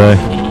 didn't they?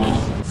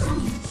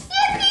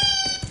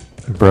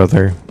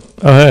 Brother.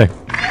 Oh, hey.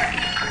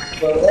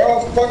 But we're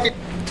all fucking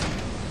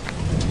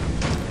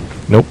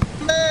Nope.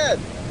 mad.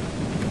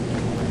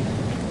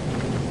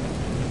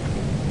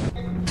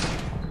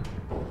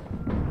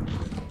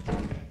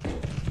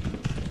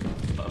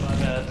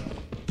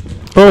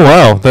 Oh,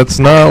 wow. That's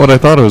not what I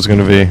thought it was going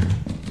to be.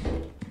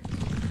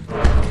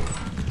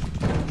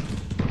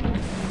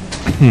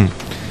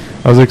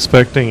 I was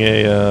expecting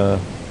a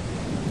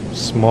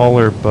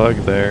smaller bug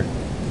there.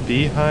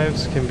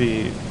 Beehives can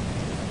be...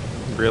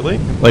 Really?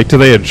 Like, do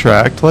they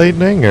attract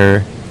lightning,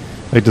 or...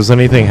 Like, does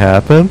anything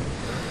happen?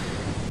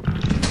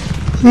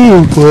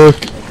 Oh, fuck.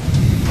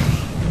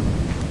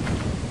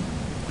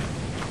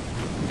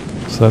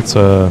 So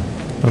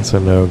that's a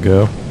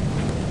no-go.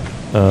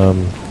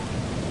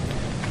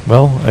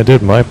 Well, I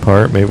did my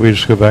part. Maybe we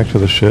just go back to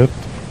the ship.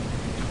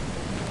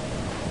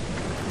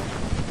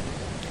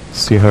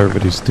 See how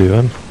everybody's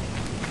doing.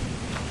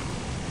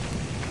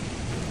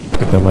 I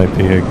think that might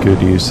be a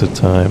good use of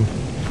time.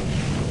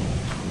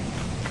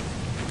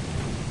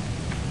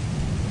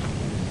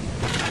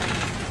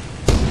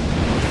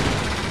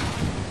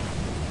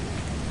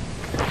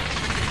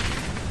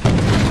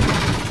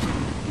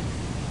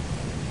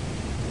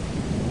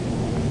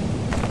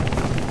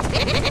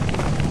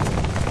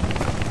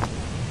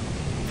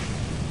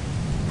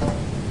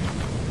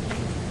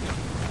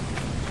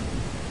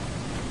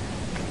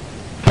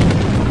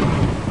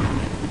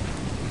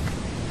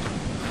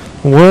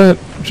 What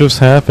just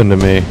happened to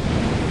me?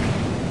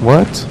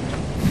 What?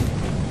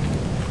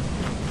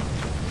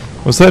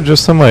 Was that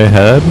just on my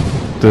head?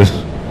 Did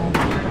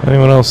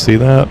anyone else see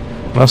that?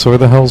 Also, where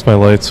the hell's my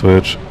light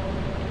switch?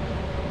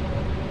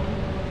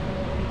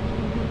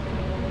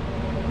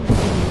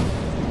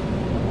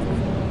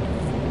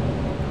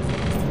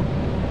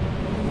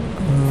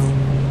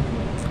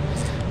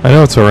 I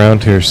know it's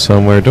around here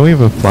somewhere. Don't we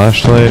have a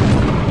flashlight?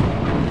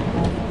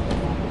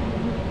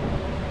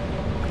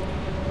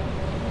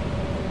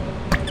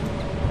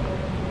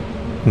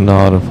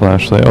 Not a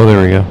flashlight. Oh,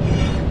 there we go.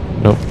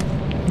 Nope.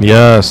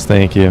 Yes,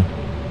 thank you.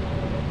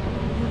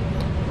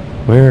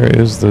 Where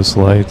is this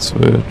light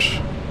switch?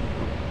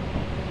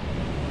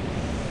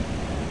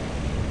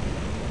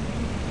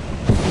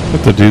 I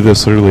have to do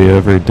this literally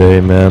every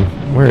day, man.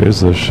 Where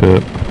is this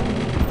shit?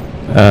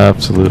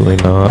 Absolutely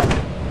not.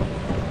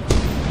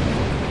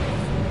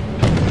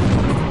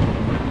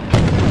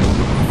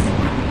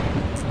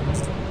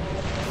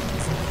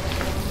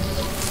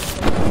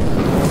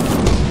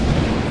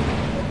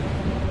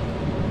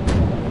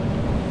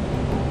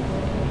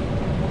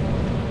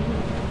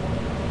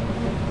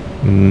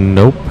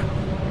 Nope.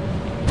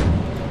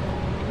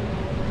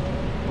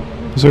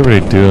 What's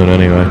everybody doing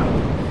anyway?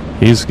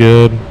 He's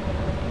good.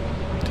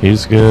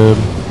 He's good.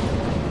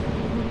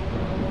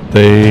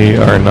 They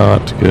are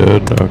not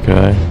good.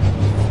 Okay.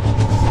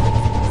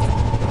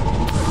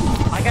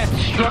 I got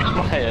struck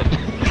by it.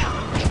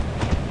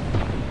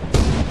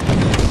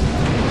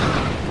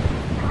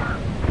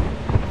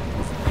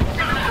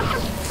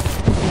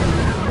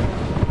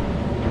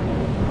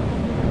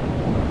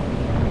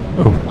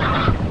 Oh.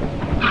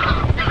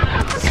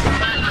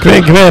 Come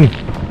in, come in!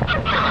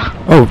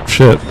 Oh,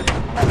 shit.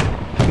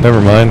 Never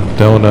mind.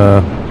 Don't,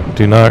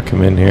 do not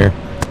come in here.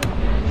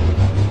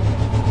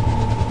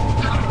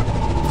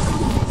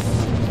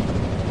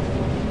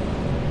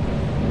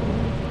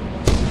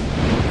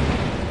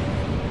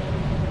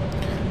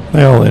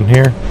 They all in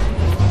here?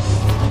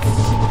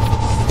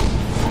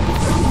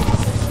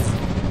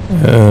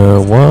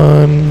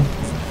 One,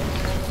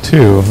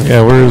 two.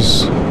 Yeah,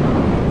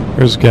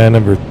 where's guy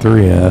number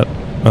 3 at?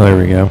 Oh, there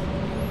we go.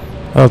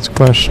 Oh, it's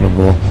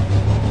questionable.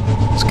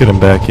 Let's get him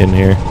back in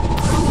here.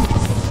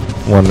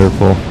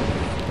 Wonderful.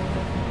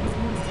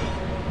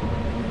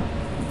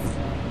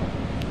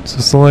 Is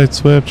this the light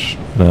switch?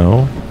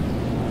 No.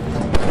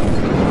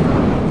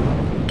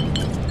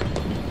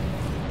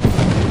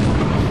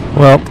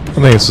 Well, I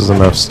think this is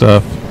enough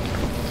stuff.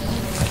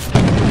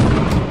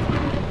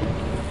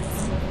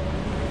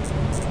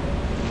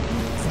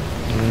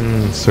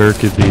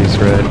 Circuit B's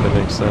right, that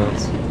makes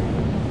sense.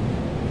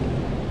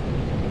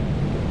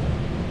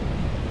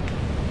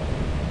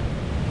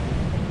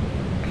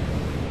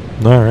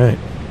 Alright,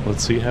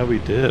 let's see how we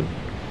did.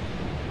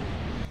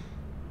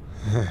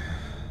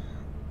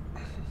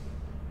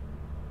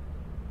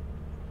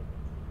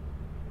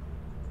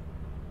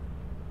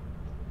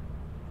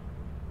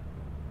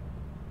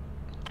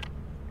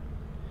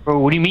 Bro,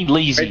 what do you mean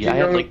lazy? I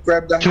had like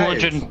grab the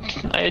 200.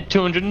 hive. I had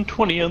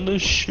 220 on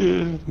this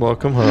shit.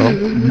 Welcome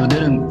home.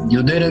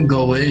 You didn't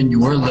go in. You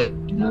were late.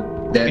 We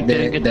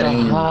didn't get the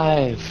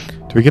hive.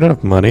 Do we get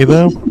enough money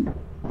though?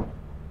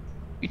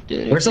 We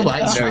didn't Where's the get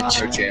light No,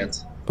 switch? no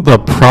chance. The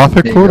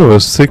profit quota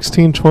was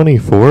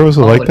 1624. Was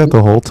it like that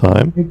the whole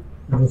time?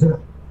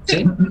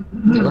 See?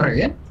 You are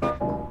again?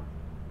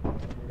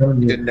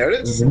 You didn't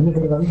notice?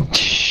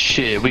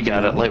 Shit, we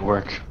got it. Light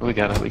work. We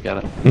got it. We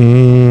got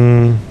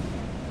it.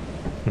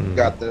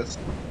 Got this.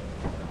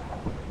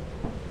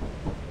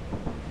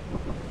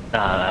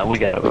 Nah, we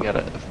got it. We got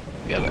it.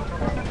 We got it.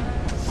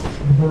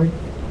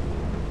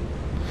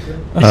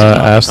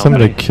 Ask them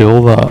to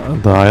kill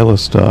the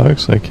eyeless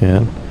dogs. I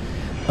can.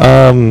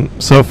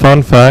 So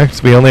fun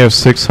fact: we only have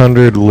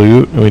 600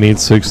 loot. And we need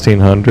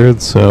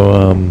 1600.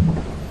 So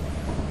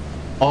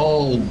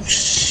Oh,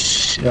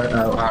 shit.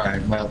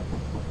 Alright, well.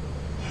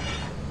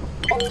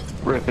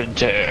 Rip and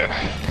tear.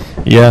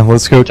 yeah,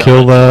 let's go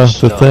kill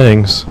the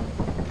things.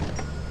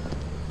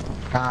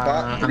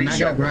 I'm not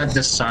gonna grab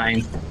this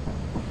sign.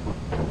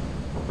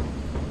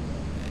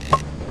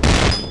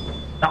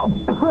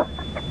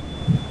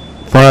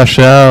 Flash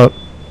out.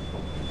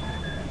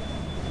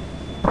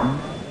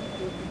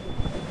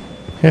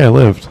 Hey, I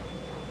lived.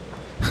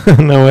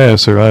 No way I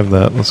survived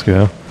that. Let's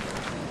go.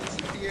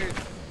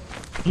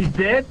 He's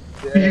dead?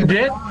 You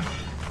did?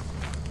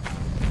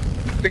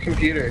 The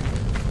computer.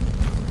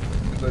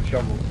 There's no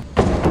shovels.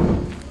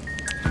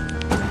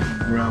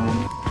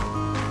 Round.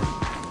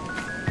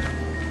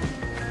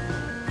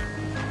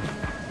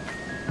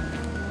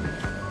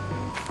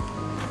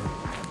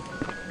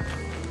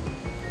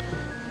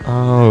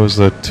 Oh, it was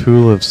the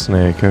tulip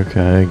snake.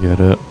 Okay, I get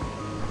it.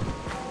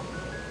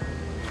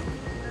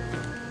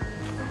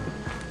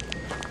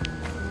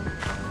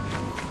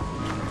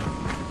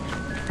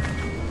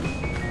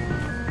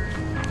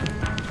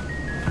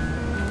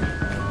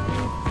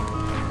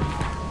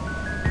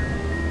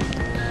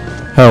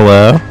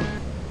 Hello?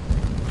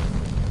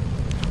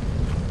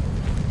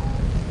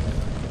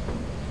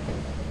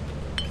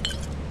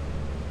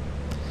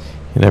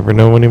 You never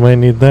know when you might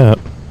need that.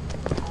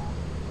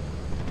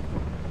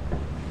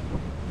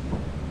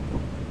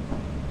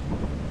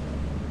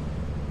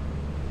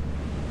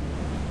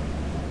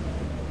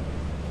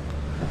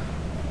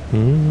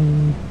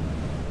 Hmm.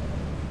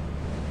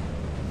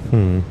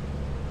 Hmm.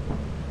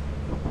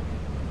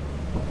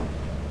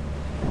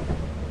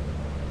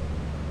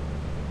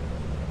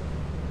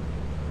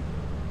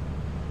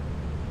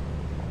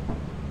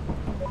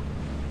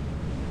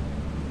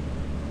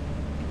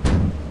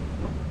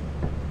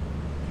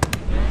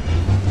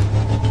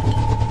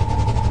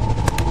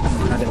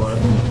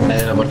 Me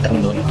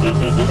teleportando.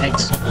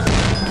 Thanks.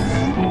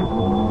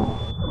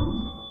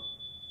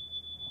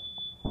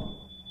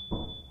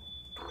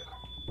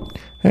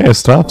 Hey, a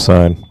stop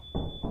sign.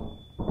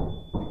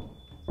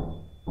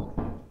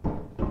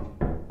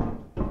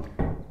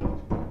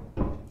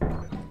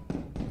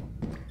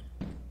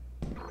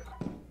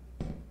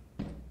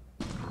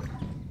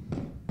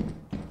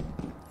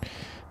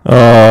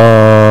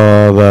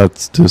 Oh,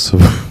 that's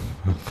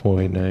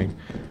disappointing.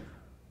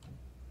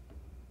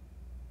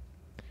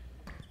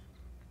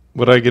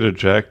 Would I get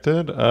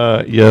ejected?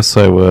 Yes,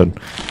 I would.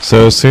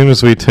 So as soon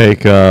as we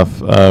take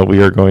off,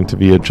 we are going to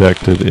be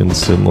ejected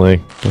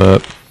instantly.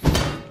 But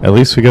at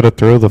least we gotta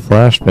throw the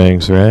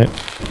flashbangs, right?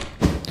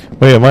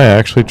 Wait, am I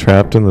actually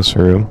trapped in this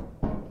room?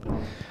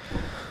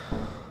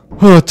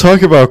 Oh,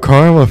 talk about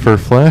karma for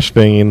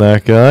flashbanging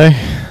that guy.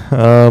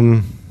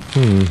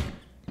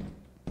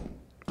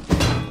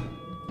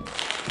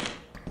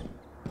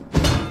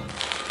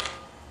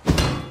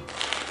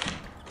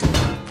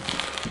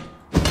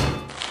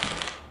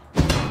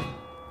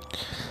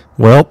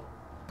 Well,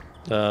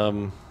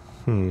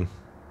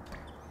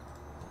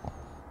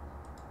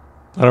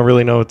 I don't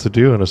really know what to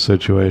do in a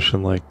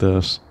situation like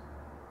this.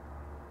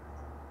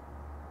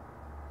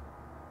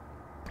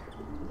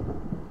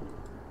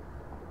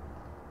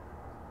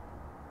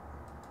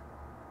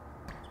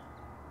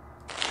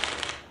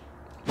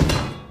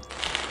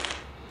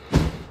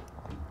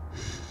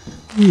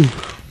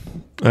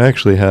 I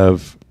actually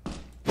have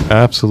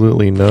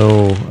absolutely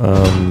no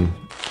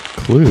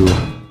clue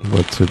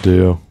what to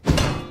do.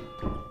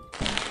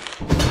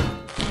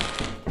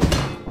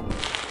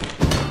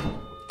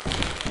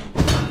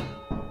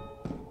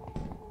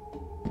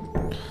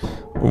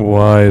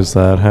 Why is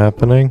that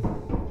happening?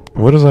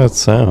 What does that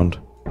sound?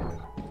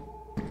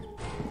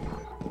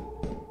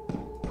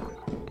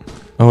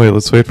 Oh wait,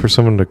 let's wait for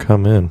someone to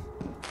come in.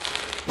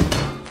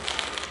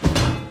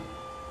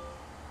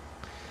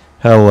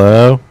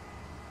 Hello?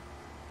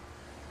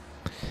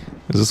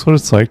 Is this what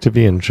it's like to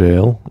be in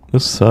jail?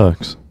 This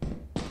sucks.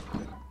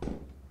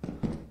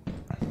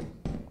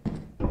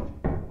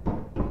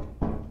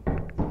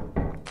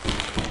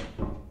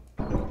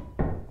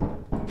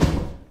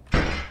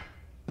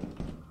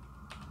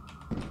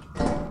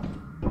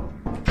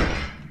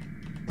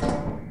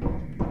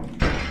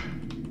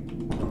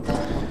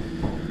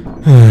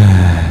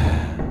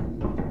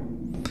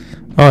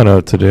 Oh, I know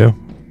what to do.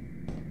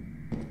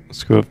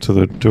 Let's go up to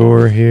the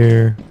door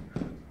here.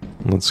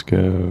 Let's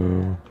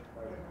go.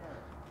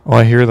 Oh,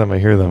 I hear them. I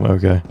hear them.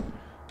 Okay.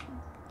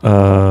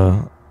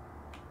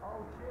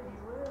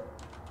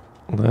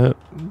 Let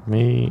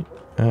me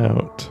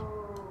out.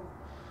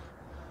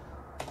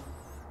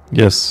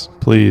 Yes,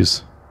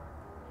 please.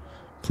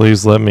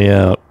 Please let me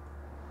out.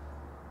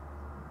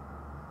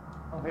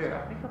 Oh, here,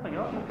 I think something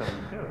else is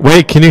coming too.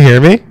 Wait, can you hear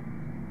me?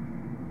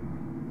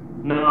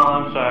 No,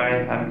 I'm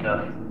sorry. I'm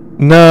tough.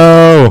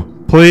 No!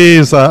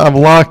 Please, I'm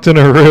locked in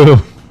a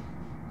room.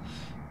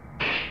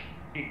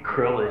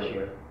 Krill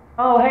issue.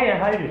 Oh, hey, a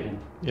hydrogen.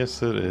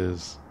 Yes, it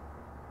is.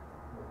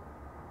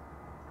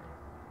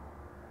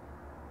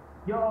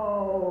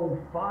 Yo,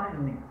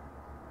 finally.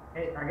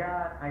 Hey, I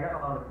got a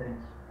lot of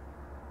things.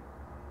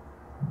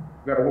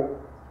 Got a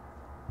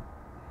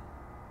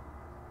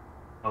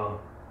Oh,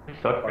 you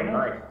stuck right now?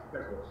 nice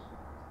pickles.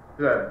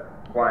 There's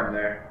that blind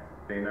there,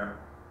 so you know.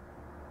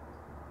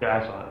 Yeah,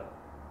 I saw it.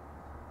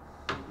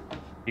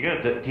 You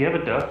got do you have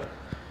a duck?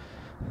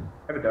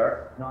 Have a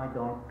dart. No, I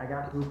don't. I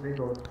got 2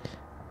 pickles.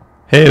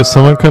 Hey, if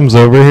someone comes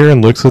over here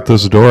and looks at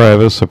this door, I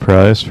have a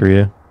surprise for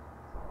you.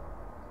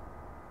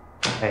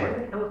 Hey. Where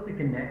the hell is the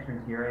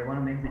connections here? I want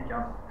to make the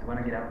jump. I want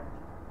to get out.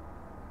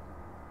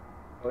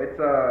 Oh, it's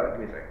give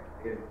me a second.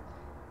 It's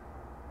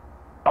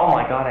Oh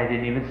my god, I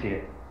didn't even see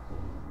it.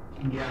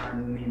 Yeah,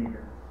 me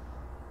neither.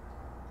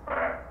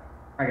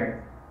 Okay.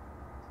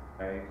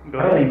 nice. Go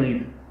How do we ahead.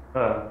 leave?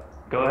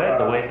 Go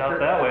ahead. The way's out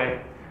that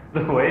way.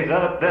 The way's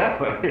out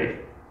that way.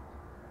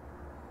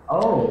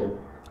 Oh,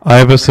 I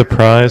have a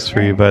surprise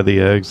for you by the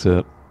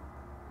exit.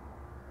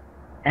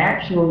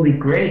 absolutely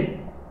great.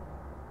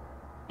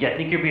 Yeah, I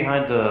think you're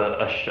behind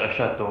a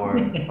shut door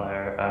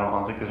fire. I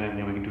don't think there's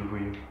anything we can do for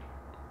you.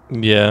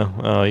 Yeah,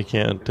 oh, you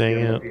can't, dang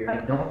it. I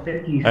don't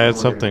think he's. I had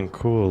something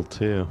cool,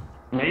 too.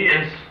 He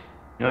is.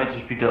 You might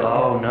just be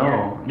oh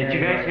no. Did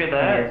you guys hear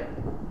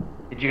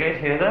that? Did you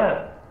guys hear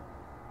that?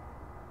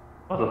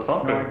 What the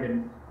fuck? No, I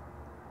didn't.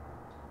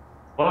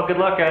 Well, good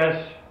luck,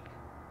 guys.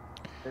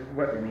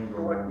 What?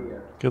 What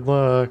the? Good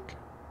luck.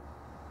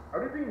 How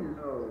does he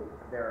know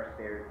there are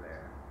stairs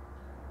there?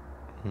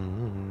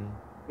 Mm-hmm.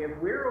 If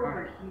we're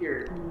over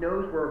here, he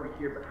knows we're over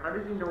here, but how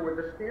does he know where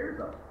the stairs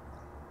are?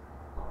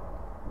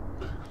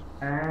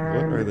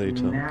 What are they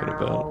talking now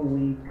about?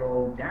 we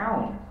go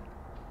down.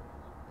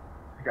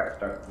 I got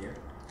stuck in here.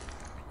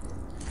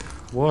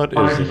 What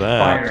Oh, is it's that?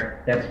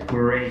 fire. That's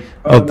great.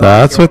 Oh,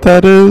 that's what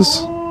that is?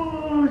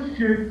 Oh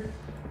shit!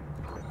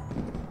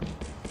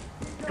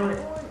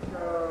 Let's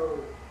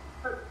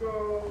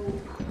go.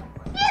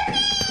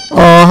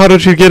 Oh, how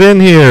did you get in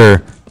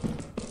here?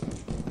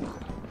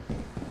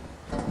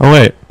 Oh,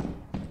 wait.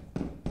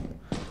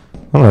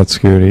 I'm not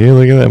scared of you.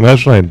 Look at that.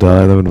 Imagine I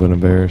died. That would have been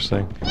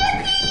embarrassing.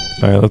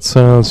 Alright, let's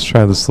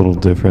try this a little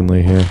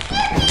differently here.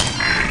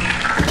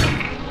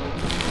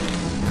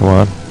 Come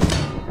on.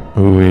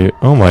 Ooh,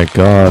 oh my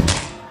god.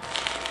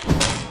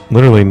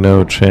 Literally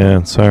no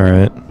chance.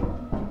 Alright.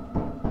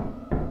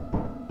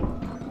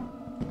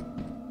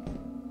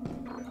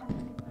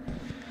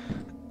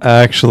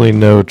 Actually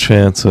no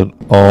chance at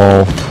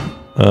all.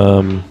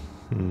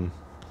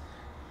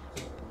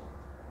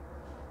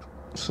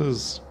 This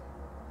is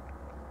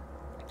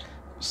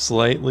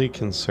slightly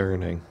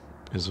concerning,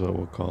 is what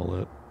we'll call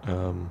it.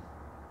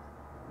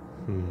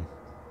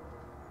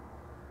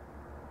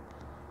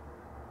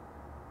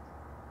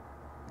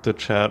 The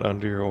chat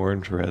under your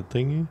orange red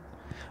thingy?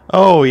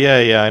 Oh,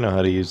 yeah, I know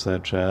how to use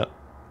that chat.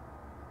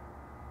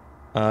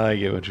 I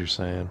get what you're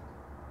saying.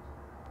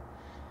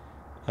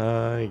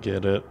 I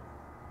get it.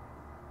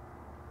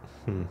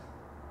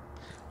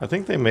 I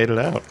think they made it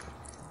out.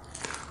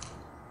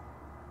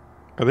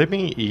 Are they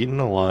being eaten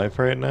alive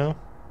right now?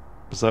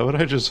 Is that what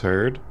I just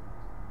heard?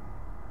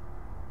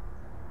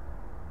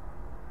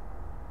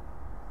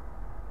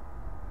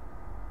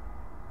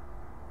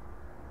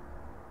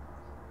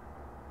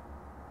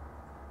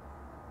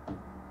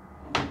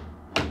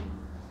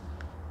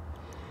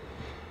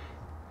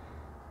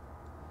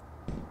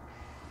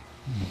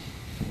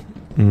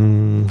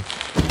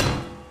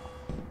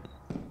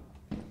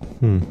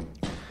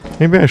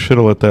 Maybe I should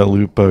have let that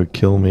loot bug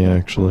kill me,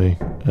 actually.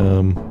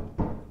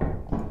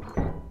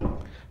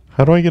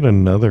 How do I get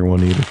another one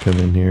to come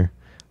in here?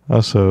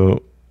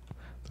 Also,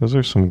 those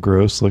are some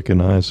gross looking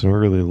eyes. I've never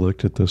really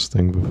looked at this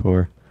thing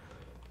before.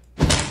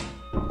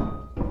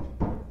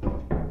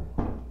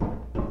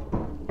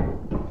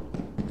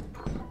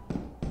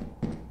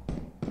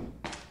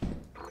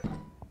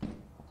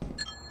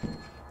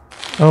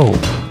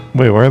 Oh,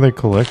 wait, why are they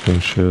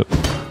collecting shit?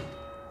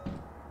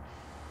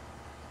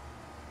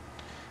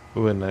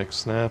 Ooh, a neck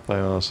snap?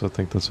 I also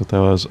think that's what that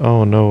was.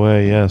 Oh, no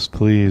way, yes,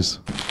 please.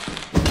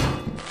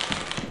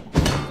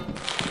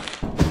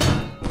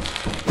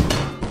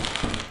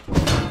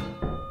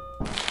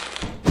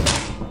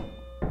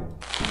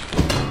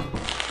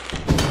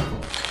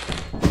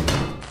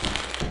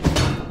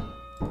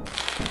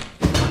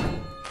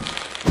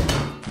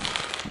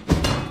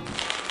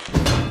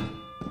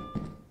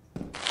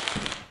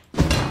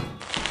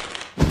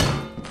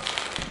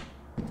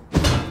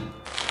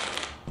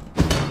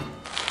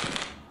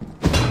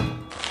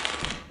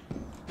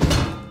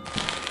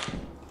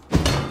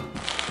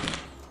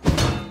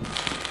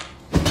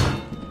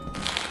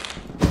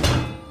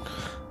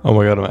 Oh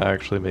my god, I'm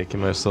actually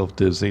making myself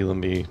dizzy. Let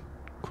me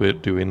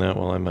quit doing that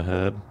while I'm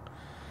ahead.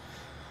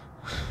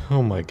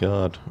 Oh my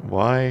god.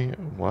 Why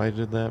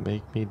did that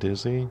make me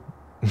dizzy?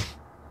 You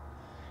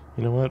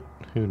know what?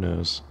 Who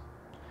knows?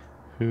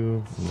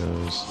 Who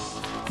knows?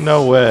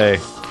 No way.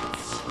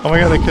 Oh my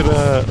god, I could,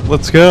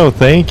 let's go.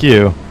 Thank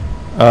you.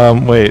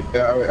 Wait.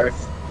 Yeah,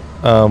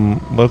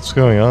 What's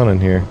going on in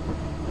here?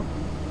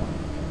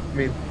 I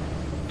mean,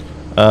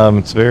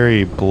 It's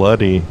very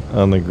bloody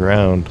on the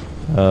ground.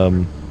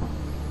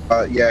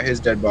 yeah, his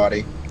dead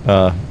body.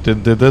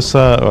 Did this,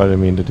 oh, I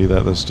didn't mean to do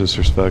that, that's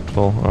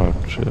disrespectful. Oh,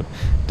 shit.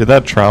 Did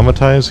that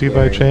traumatize you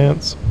by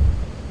chance?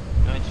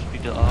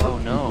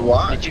 Oh no.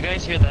 Why? Did you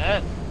guys hear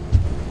that?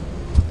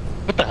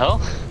 What the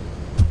hell?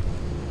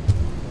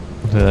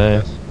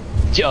 Did I?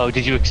 Oh,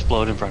 did you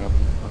explode in front of him?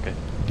 Okay.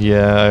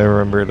 Yeah, I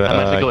remembered. I'm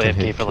gonna have to go I can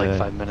AFK hit for like K.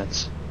 5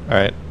 minutes.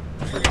 Alright.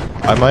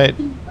 I might...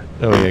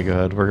 Oh yeah, go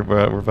ahead. We're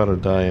about to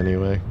die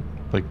anyway.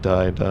 Like,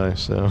 die,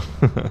 so...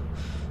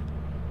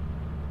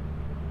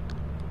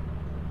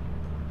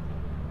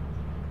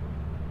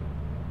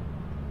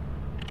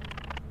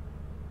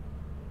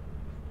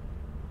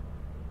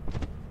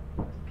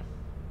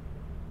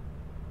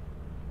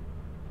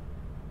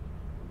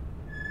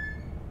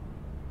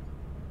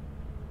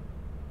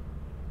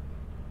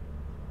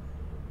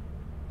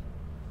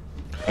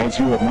 As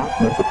you have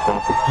not met the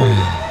profit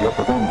quota, your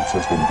performance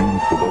has been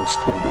deemed below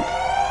standard.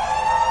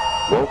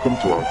 Welcome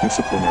to our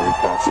disciplinary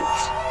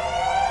process.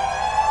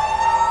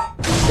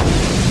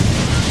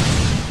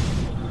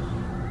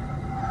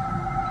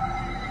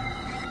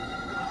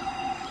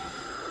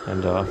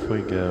 And off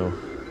we go.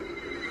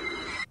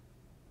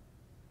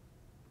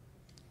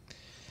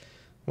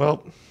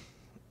 Well,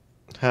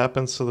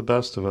 happens to the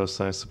best of us,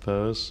 I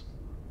suppose.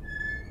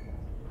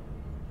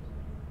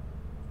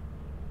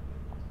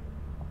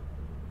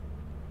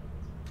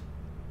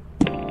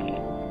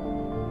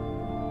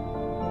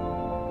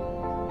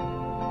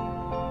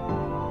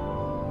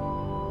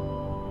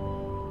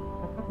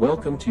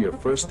 Welcome to your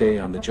first day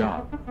on the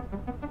job.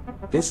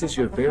 This is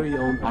your very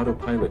own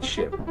autopilot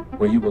ship,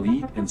 where you will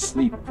eat and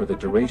sleep for the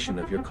duration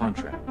of your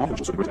contract. Hey,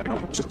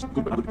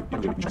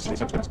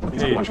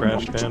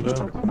 Trash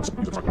Panda.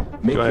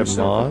 Make Do I have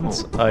yourself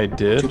mods? at home. I To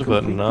did, but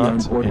complete the not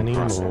onboarding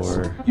process,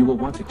 anymore. you will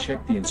want to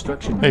check the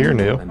instruction Hey, you're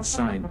manual new. and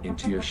sign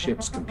into your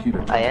ship's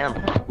computer. I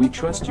am. We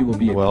trust you will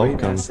be a great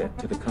Welcome. asset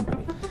to the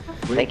company.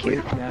 Thank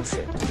you. Great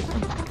asset to the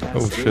company.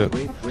 Oh, shit.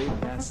 Great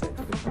asset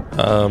to the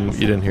company.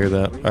 You didn't hear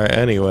that. Alright,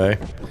 anyway.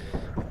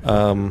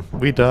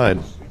 We died.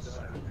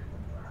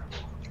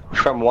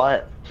 From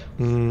what?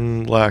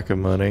 Lack of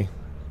money.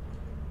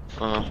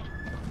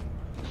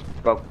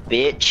 Broke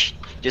bitch.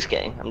 Just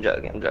kidding. I'm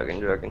joking.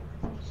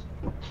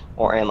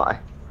 Or am I?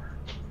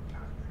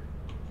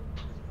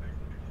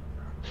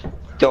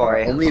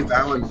 Dory. Only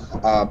Val and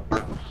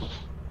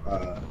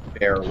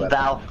Bear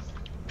left.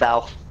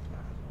 Val.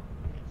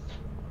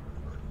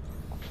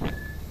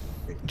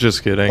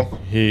 Just kidding.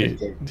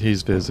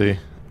 He's busy.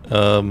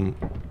 Let's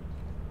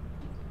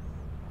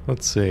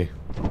see.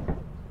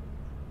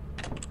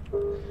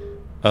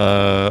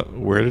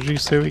 Where did you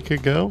say we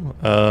could go?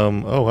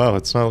 Oh wow,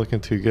 it's not looking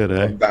too good,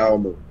 eh?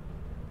 Val.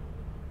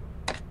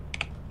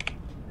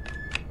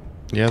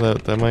 Yeah,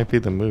 that might be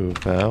the move,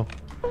 Val.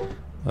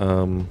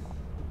 I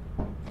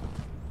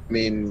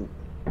mean,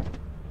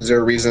 is there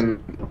a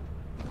reason?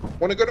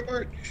 Want to go to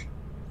March?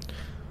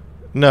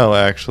 No,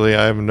 actually,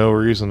 I have no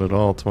reason at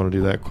all to want to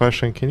do that.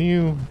 Question, can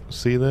you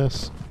see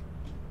this?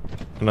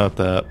 Not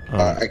that.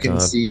 Oh, I can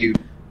God. see you.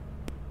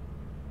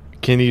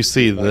 Can you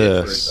see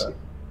this?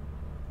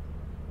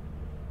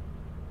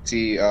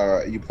 See,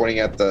 you pointing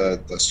at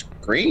the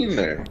screen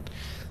there?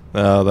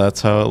 Oh,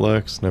 that's how it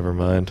looks? Never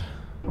mind.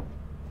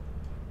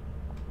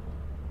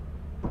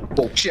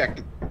 Oh,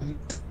 check.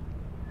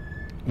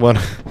 One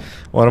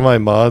of my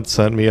mods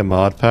sent me a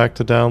mod pack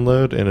to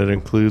download, and it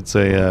includes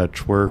a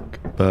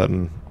twerk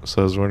button.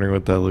 So I was wondering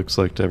what that looks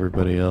like to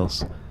everybody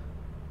else.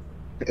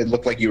 It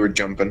looked like you were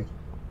jumping.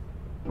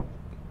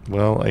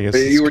 Well, I guess But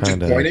you were it's just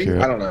kind of pointing?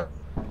 accurate. I don't know.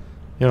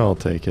 You know, I'll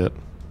take it.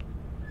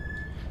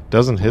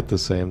 Doesn't hit the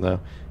same though.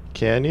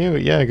 Can you?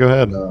 Yeah, go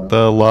ahead. No.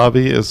 The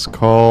lobby is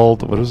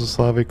called. What is this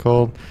lobby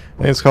called? I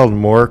think it's called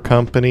More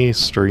Company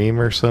Stream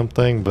or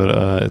something,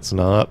 but it's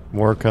not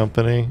More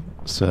Company.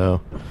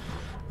 So,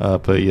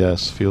 but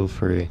yes, feel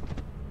free.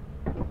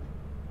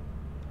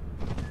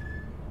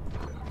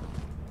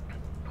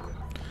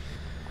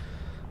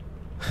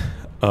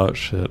 Oh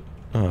shit!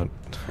 Oh,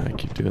 I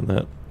keep doing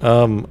that.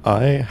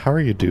 How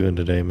are you doing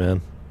today,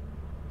 man?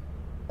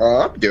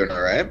 I'm doing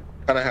all right.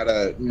 Kind of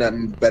had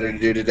nothing better to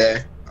do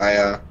today.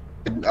 I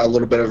did a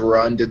little bit of a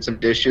run, did some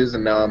dishes,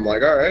 and now I'm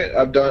like, all right,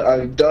 I've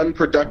done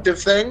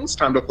productive things.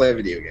 Time to play a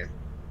video game.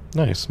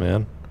 Nice,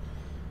 man.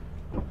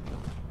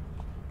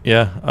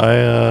 Yeah,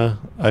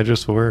 I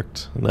just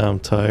worked. Now I'm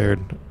tired,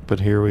 but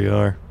here we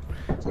are,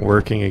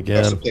 working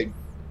again.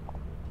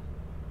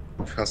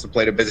 Also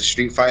played a bit of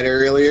Street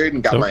Fighter earlier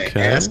and got my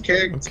ass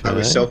kicked. Okay. I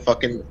was so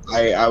fucking.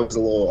 I was a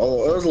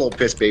little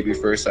piss baby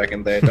for a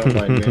second there. Don't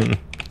mind me.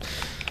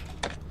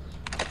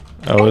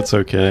 Oh, it's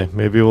okay.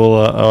 Maybe we'll.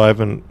 Oh, I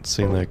haven't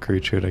seen that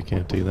creature. I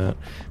can't do that.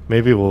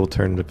 Maybe we'll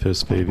turn into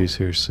piss babies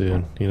here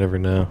soon. You never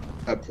know.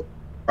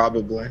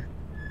 Probably.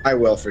 I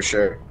will for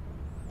sure.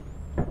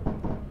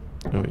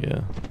 Oh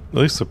yeah. At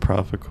least the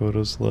profit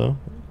quota's low.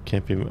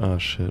 Can't be. Oh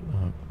shit.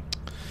 Oh.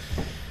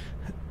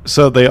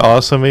 So they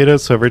also made it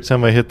so every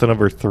time I hit the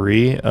number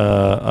 3,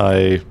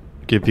 I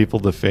give people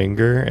the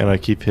finger, and I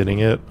keep hitting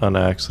it on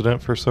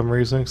accident for some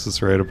reason because it's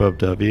right above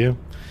W.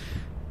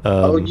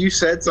 Oh, you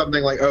said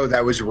something like, "Oh,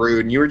 that was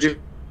rude," and you were just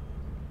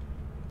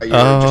just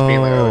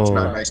being like, "Oh, it's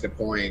not nice to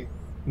point."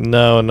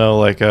 No,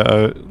 like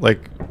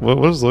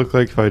what does it look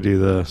like if I do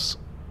this?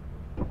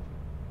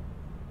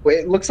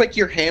 Wait, it looks like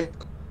your hand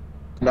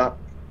not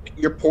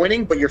you're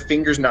pointing, but your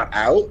finger's not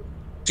out.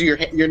 So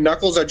your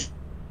knuckles are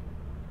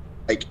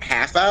like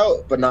half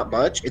out, but not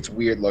much. It's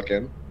weird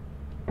looking.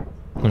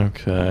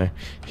 Okay.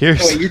 Here's.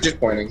 Oh, wait, you're just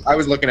pointing. I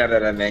was looking at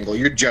it at an angle.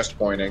 You're just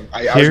pointing.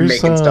 I was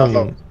making stuff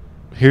up.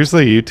 Here's the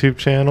YouTube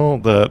channel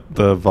that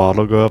the VOD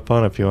will go up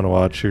on if you want to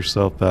watch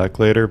yourself back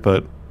later.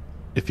 But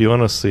if you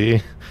want to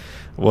see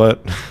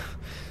what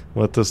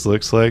this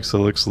looks like, so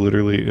it looks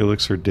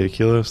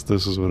ridiculous.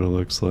 This is what it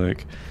looks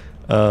like.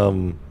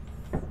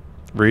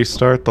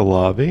 Restart the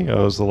lobby.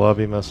 Oh, is the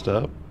lobby messed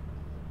up?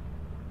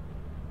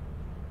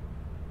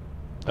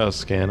 Oh,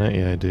 scan it?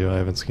 Yeah, I do. I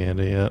haven't scanned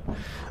it yet.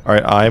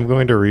 Alright, I'm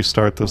going to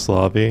restart this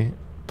lobby.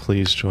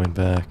 Please join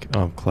back.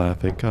 Oh, I'm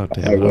clapping. God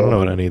damn it. I don't know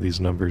what any of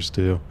these numbers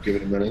do. Give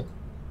it a minute.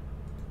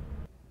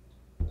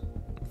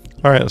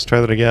 Alright, let's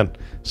try that again.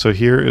 So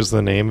here is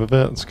the name of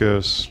it. Let's go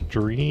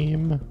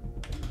stream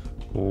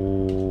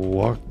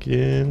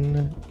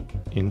walk-in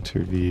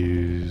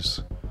interviews.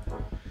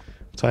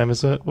 What time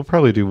is it? We'll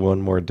probably do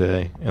one more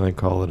day and then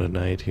call it a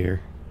night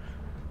here.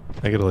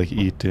 I gotta like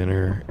eat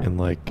dinner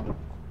and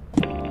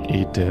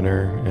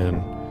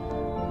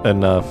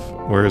enough.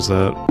 Where is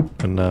that?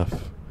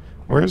 Enough.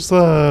 Where's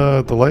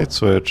the light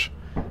switch?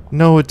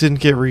 No, it didn't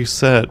get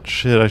reset.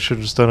 Shit, I should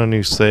have just done a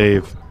new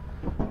save.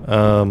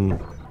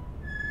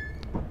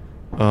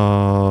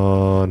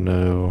 Oh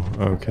no.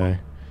 Okay.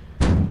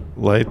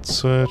 Light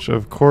switch.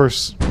 Of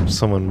course,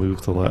 someone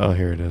moved the light. Oh,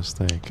 here it is.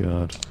 Thank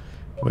God.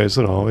 Wait, is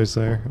it always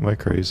there? Am I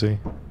crazy?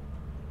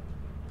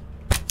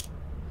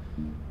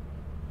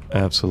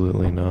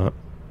 Absolutely not.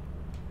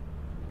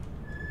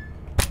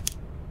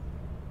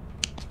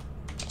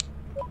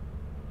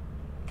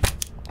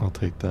 I'll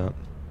take that.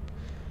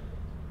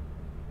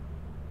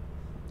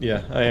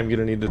 Yeah, I am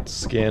gonna need to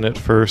scan it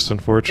first,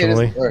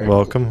 unfortunately. Alright.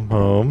 Welcome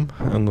home.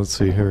 And let's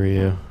see, who are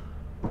you?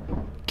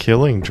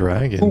 Killing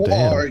dragon, Who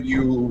damn. are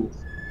you?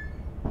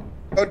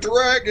 A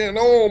dragon,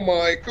 oh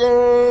my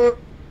god!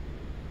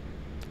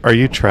 Are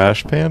you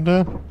Trash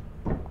Panda?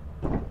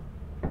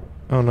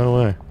 Oh, no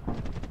way.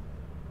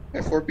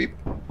 Hey, 4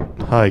 people.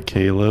 Hi,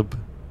 Caleb.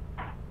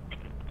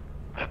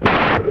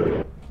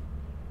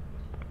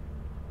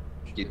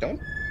 You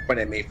don't point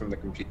at me from the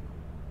computer.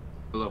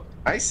 Hello.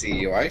 I see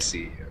you, I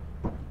see you.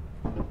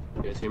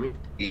 You guys hear me?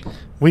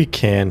 We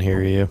can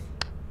hear you.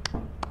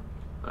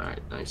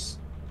 Alright, nice.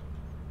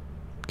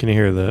 Can you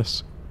hear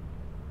this?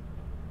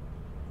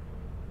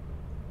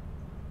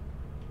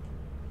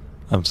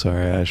 I'm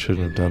sorry, I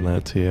shouldn't have done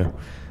that to you.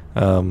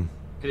 I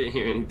didn't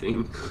hear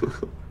anything.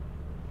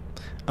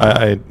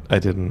 I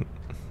didn't.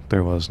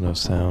 There was no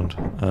sound.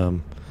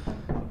 All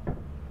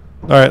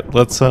right,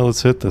 let's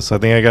hit this. I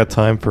think I got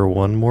time for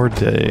one more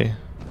day.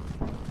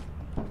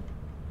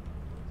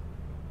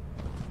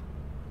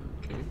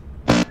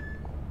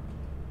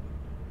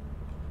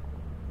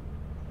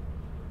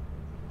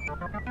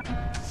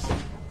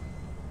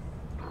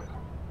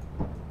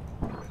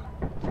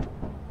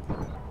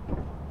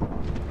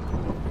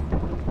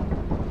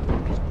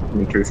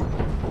 Okay.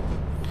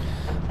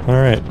 All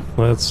right,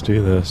 let's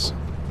do this.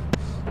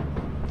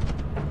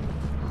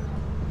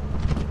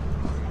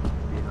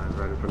 Behind,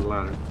 right in front of the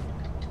ladder.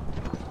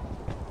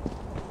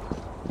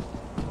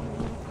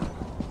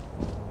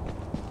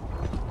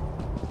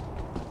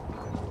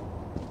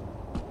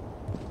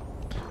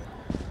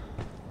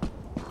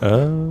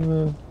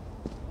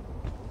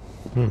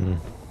 Hmm.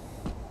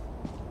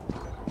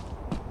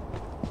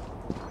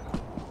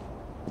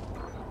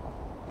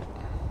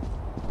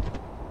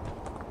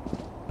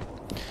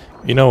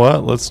 You know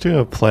what? Let's do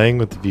a playing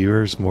with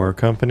viewers more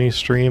company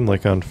stream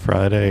like on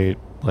Friday,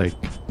 like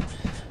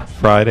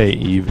Friday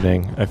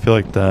evening. I feel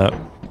like that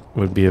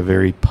would be a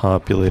very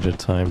populated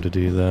time to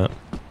do that.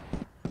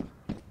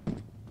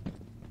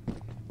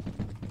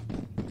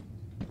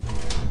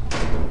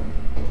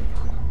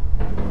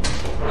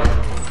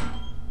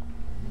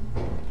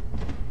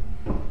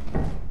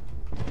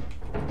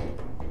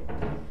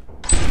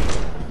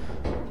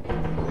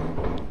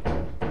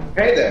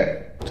 Hey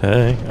there.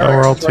 Hey, oh, Alright,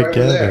 we're all it's right over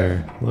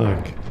together.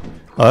 Look.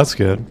 Oh, that's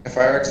good. The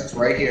fire exit's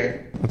right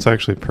here. That's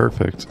actually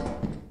perfect. I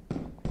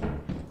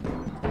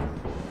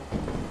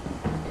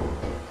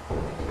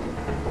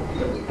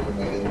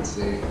didn't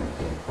see.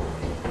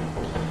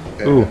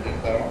 Ooh.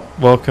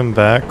 Welcome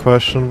back,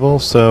 questionable.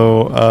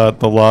 So,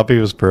 the lobby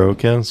was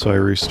broken, so I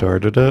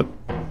restarted it.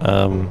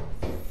 At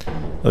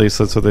least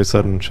that's what they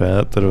said in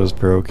chat, that it was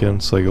broken,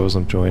 so like it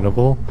wasn't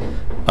joinable.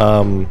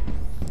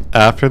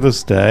 After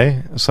this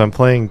day, so I'm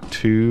playing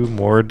 2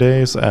 more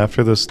days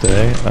after this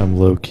day, I'm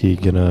low-key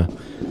gonna...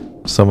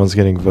 Someone's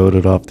getting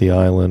voted off the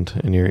island,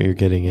 and you're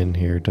getting in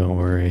here, don't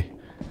worry.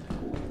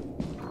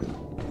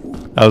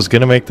 I was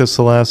gonna make this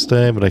the last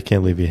day, but I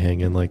can't leave you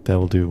hanging like that.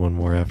 We'll do one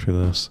more after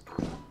this.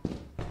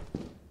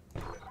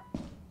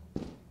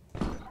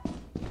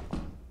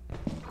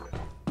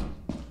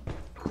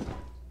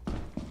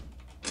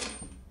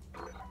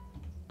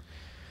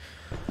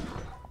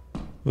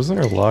 Wasn't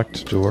there a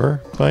locked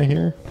door by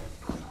here?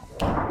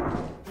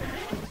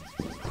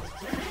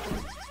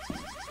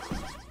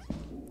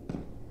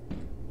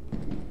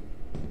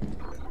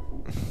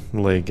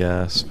 Lay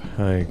gasp.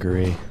 I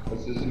agree.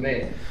 This is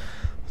me.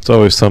 It's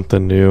always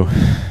something new.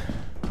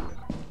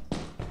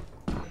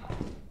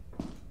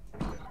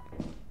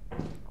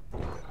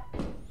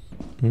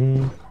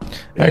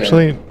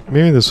 Actually,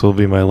 maybe this will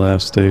be my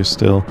last day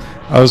still.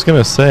 I was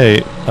gonna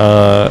say,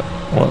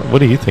 what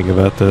do you think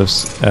about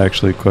this?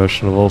 Actually,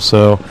 questionable.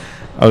 So,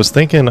 I was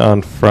thinking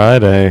on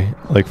Friday,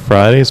 like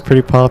Friday's a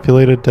pretty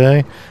populated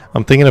day.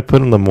 I'm thinking of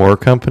putting the More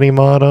Company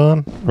mod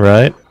on,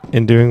 right?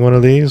 And doing one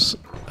of these.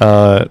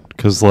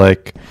 Cause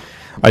like,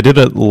 I did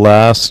it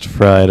last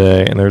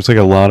Friday and there's like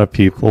a lot of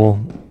people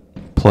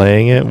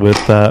playing it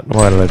with that.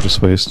 Why did I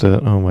just waste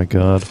it? Oh my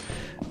god.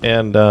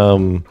 And,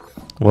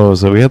 what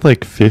was it? We had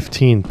like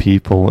 15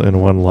 people in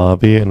one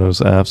lobby and it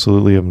was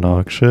absolutely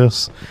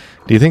obnoxious.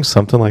 Do you think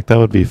something like that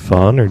would be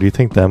fun, or do you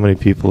think that many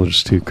people are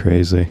just too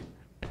crazy?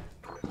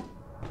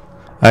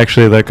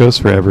 Actually, that goes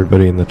for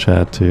everybody in the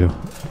chat too,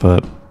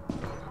 but,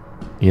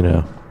 you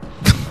know.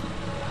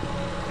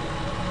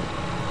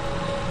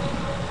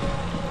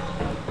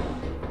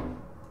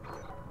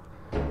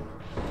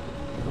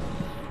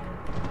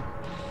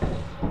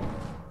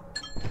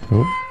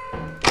 Oop.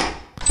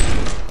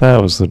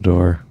 That was the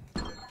door.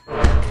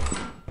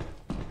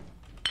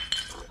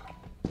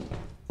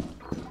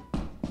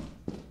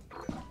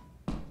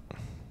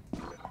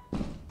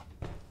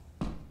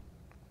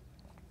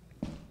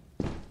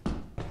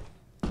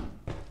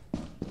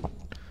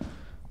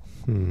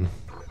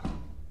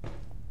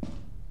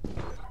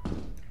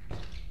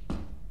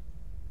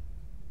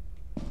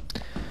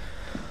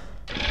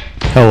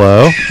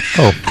 Hello?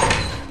 Oh.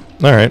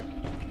 Alright.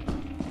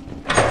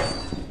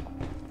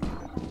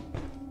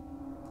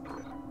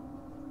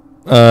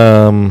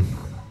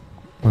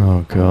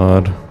 Oh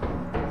god.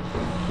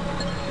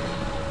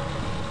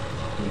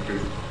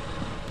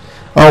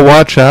 Oh,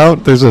 watch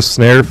out! There's a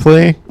snare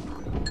flea.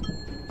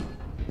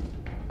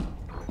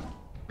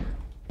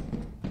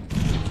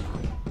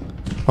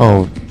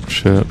 Oh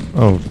shit.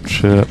 Oh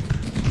shit.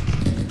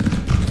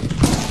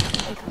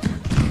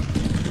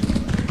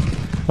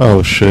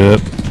 Oh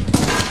shit.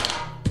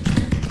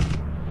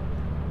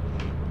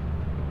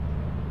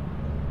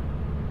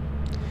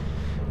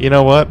 You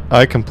know what?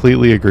 I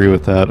completely agree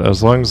with that.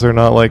 As long as they're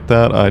not like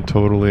that, I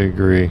totally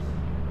agree.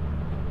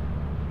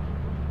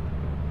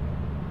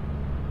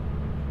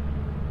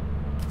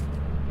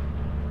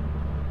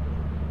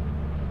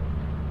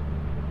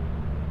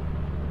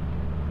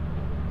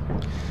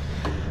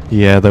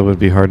 Yeah, that would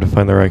be hard to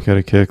find the right guy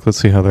to kick. Let's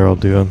see how they're all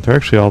doing. They're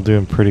actually all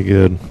doing pretty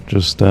good.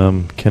 Just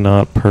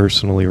cannot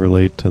personally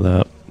relate to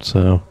that.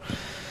 So,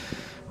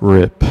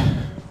 rip.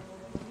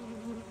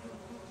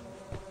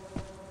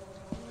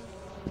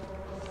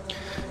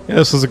 Yeah,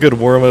 this is a good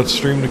warm-up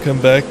stream to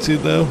come back to,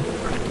 though.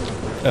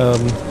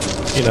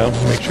 You know,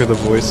 make sure the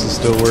voice is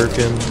still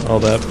working, all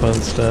that fun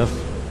stuff.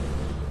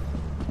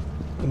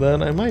 And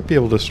then I might be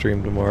able to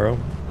stream tomorrow.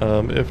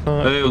 If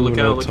not,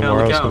 tomorrow's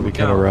gonna be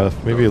kind of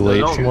rough. Maybe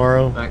late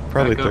tomorrow.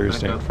 Probably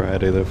Thursday and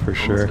Friday, though, for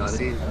sure.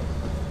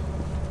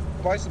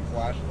 Buy some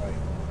flashlight.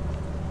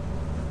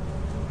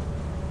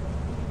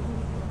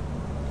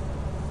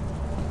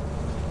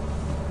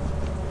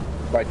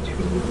 Buy 2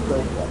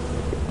 flashlights.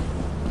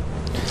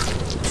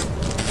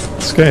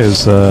 This guy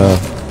is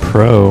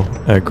pro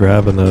at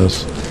grabbing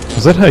those.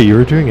 Is that how you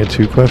were doing it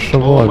too,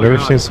 questionable? I've never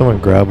seen someone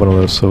grab one of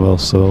those so well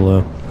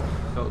solo.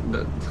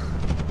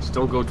 Just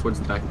don't go towards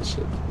the back of the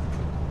ship.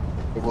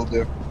 It will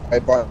do. I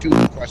bought 2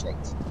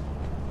 flashlights.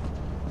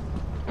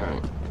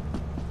 Alright.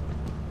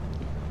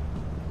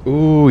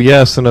 Ooh,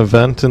 yes, an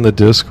event in the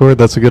Discord.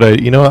 That's a good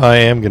idea. You know what? I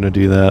am going to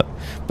do that.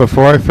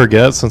 Before I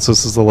forget, since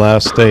this is the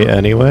last day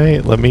anyway,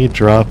 let me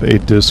drop a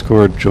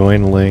Discord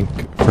join link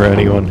for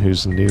anyone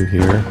who's new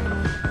here.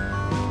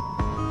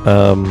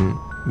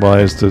 Why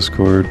is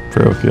Discord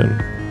broken?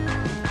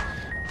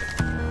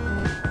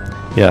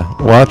 Yeah,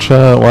 watch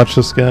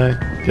this guy.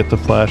 Get the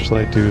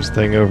flashlight, do his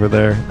thing over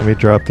there. Let me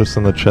drop this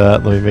in the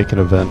chat. Let me make an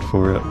event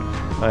for it.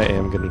 I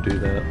am going to do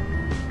that.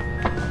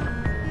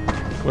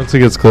 Once it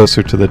gets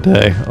closer to the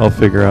day, I'll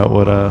figure out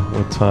what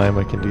time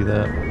I can do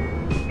that.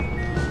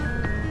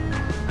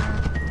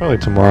 Probably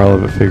tomorrow I'll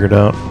have it figured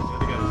out.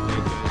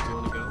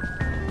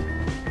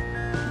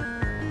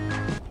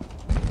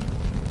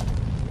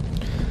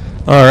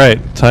 Alright,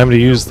 time to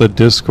use the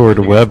Discord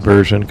web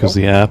version because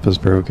the app is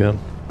broken.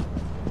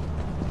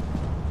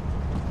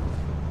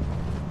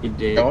 You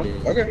did.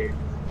 Okay.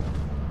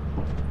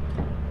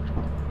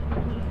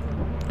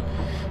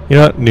 You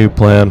know what? New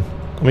plan.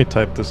 Let me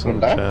type this in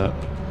the chat.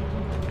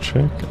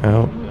 Check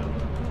out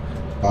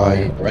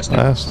my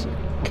last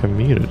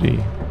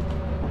community.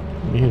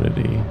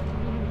 Community.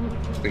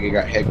 So you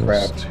got head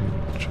crab.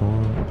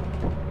 Join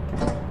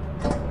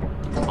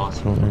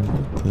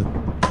the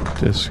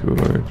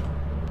Discord.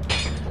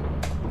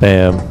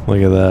 Bam,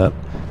 look at that.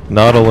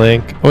 Not a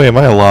link. Oh wait, am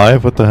I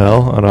alive? What the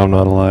hell? Oh no, I'm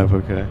not alive,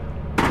 okay.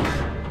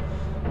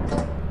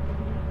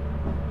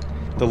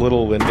 The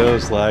little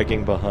windows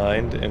lagging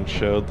behind and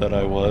showed that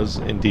I was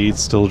indeed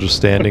still just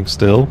standing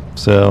still,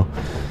 so...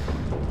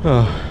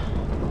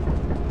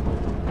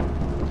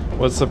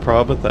 What's the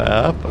problem with the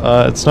app?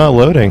 It's not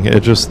loading.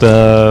 It just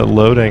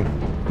loading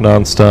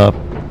non-stop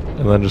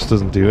and then just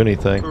doesn't do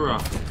anything.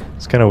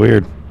 It's kind of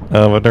weird.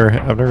 I've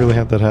never really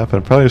had that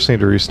happen. Probably just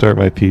need to restart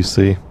my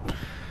PC.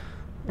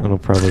 It'll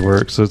probably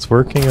work. So it's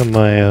working on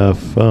my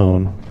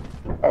phone.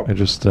 I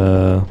just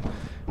I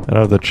don't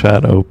have the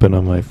chat open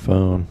on my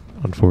phone,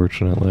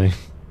 unfortunately.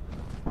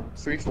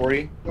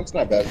 340. That's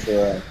not bad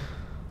for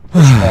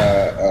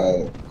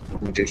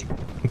limitation.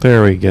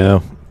 There we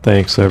go.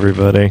 Thanks,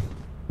 everybody.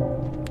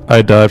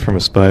 I died from a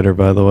spider,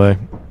 by the way.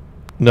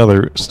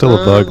 Still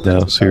a bug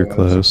though, so you're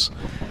close.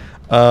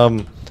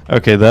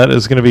 Okay, that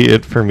is going to be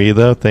it for me,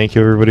 though. Thank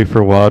you, everybody,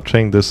 for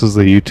watching. This is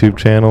the YouTube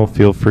channel.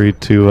 Feel free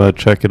to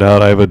check it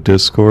out. I have a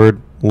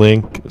Discord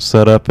link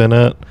set up in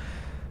it.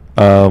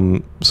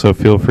 So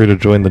feel free to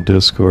join the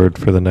Discord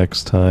for the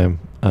next time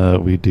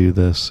we do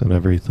this and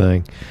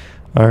everything.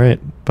 All right.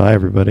 Bye,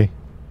 everybody.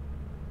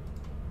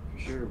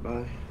 Sure,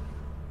 bye.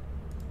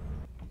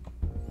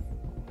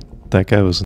 That guy was